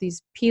has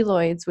these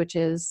peloids, which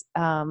is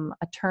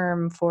a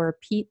term for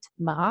peat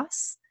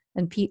moss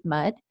and peat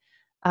mud.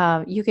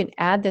 You can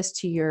add this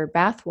to your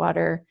bath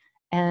water,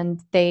 and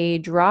they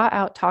draw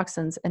out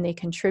toxins and they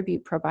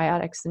contribute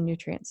probiotics and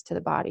nutrients to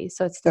the body.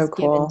 So it's this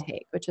give and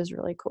take, which is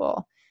really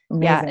cool.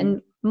 Amazing. Yeah,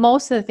 and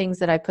most of the things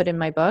that I put in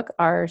my book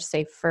are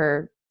safe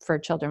for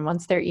children.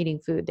 Once they're eating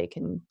food, they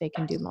can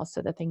do most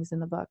of the things in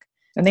the book.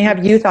 And they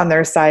have youth on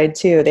their side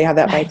too. They have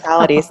that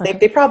vitality. So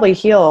they probably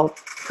heal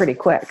pretty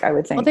quick, I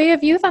would think. Well, they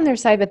have youth on their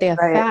side, but they have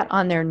fat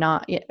on their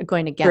not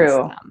going against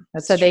them.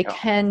 That's so true. They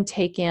can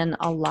take in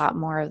a lot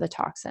more of the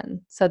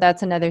toxin. So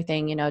that's another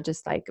thing,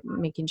 just like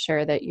making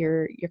sure that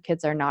your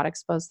kids are not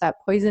exposed to that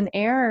poison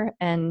air,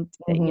 and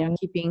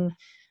keeping.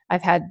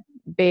 I've had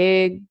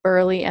big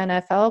burly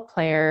NFL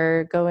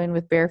player go in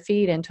with bare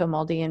feet into a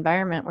moldy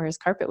environment where his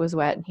carpet was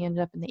wet, and he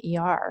ended up in the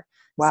ER.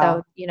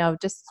 Wow. So,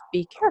 just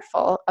be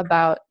careful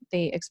about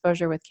the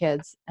exposure with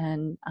kids.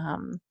 And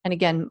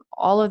again,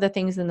 all of the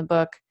things in the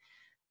book,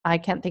 I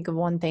can't think of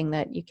one thing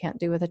that you can't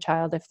do with a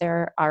child if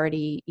they're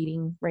already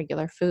eating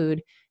regular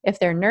food. If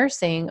they're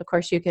nursing, of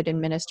course, you could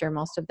administer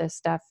most of this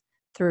stuff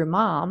through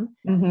mom.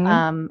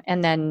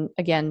 And then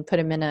again, put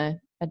them in a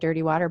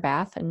dirty water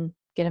bath and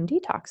get them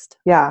detoxed.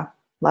 Yeah.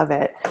 Love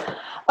it.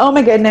 Oh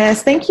my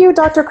goodness. Thank you,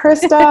 Dr.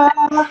 Krista.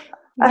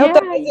 I hope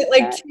that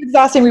wasn't too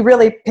exhausting. We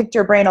really picked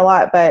your brain a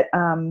lot, but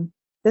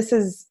this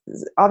is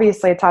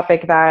obviously a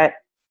topic that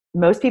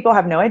most people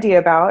have no idea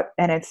about,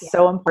 and it's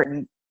so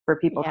important for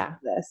people to know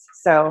this.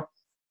 So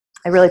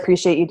I really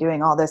appreciate you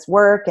doing all this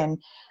work and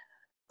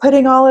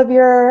putting all of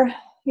your,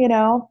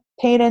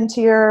 pain into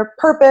your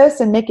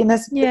purpose and making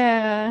this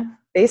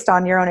based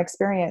on your own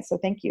experience. So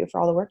thank you for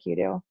all the work you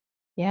do.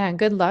 Yeah, and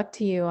good luck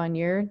to you on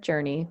your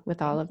journey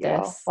with all of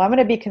this. Well, I'm going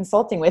to be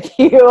consulting with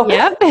you.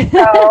 Yep.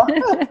 So,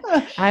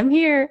 I'm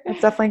here. It's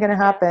definitely going to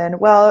happen.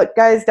 Well,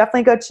 guys,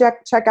 definitely go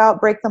check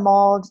out Break the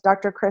Mold,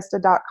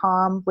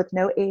 drkrista.com with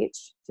no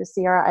H, just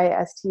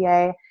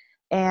Krista.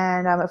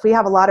 And if we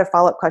have a lot of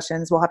follow-up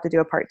questions, we'll have to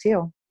do a part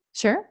 2.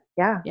 Sure.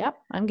 Yeah. Yep.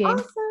 I'm game.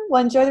 Awesome.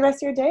 Well, enjoy the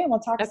rest of your day, and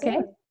we'll talk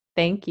soon.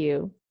 Thank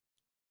you.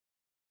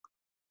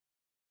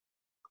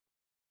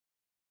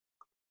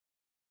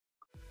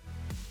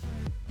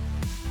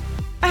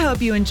 I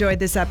hope you enjoyed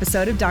this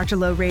episode of Dr.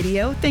 Low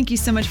Radio. Thank you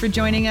so much for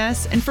joining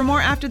us. And for more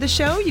after the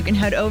show, you can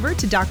head over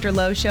to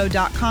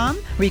drlowshow.com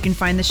where you can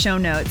find the show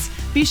notes.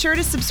 Be sure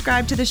to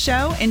subscribe to the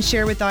show and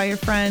share with all your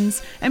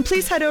friends. And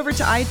please head over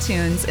to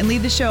iTunes and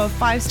leave the show a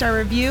 5-star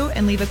review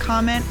and leave a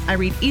comment. I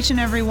read each and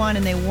every one,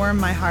 and they warm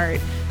my heart.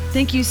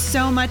 Thank you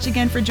so much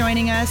again for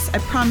joining us. I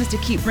promise to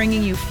keep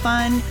bringing you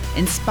fun,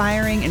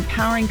 inspiring,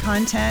 empowering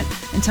content.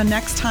 Until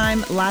next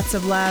time, lots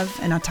of love,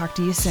 and I'll talk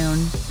to you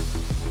soon.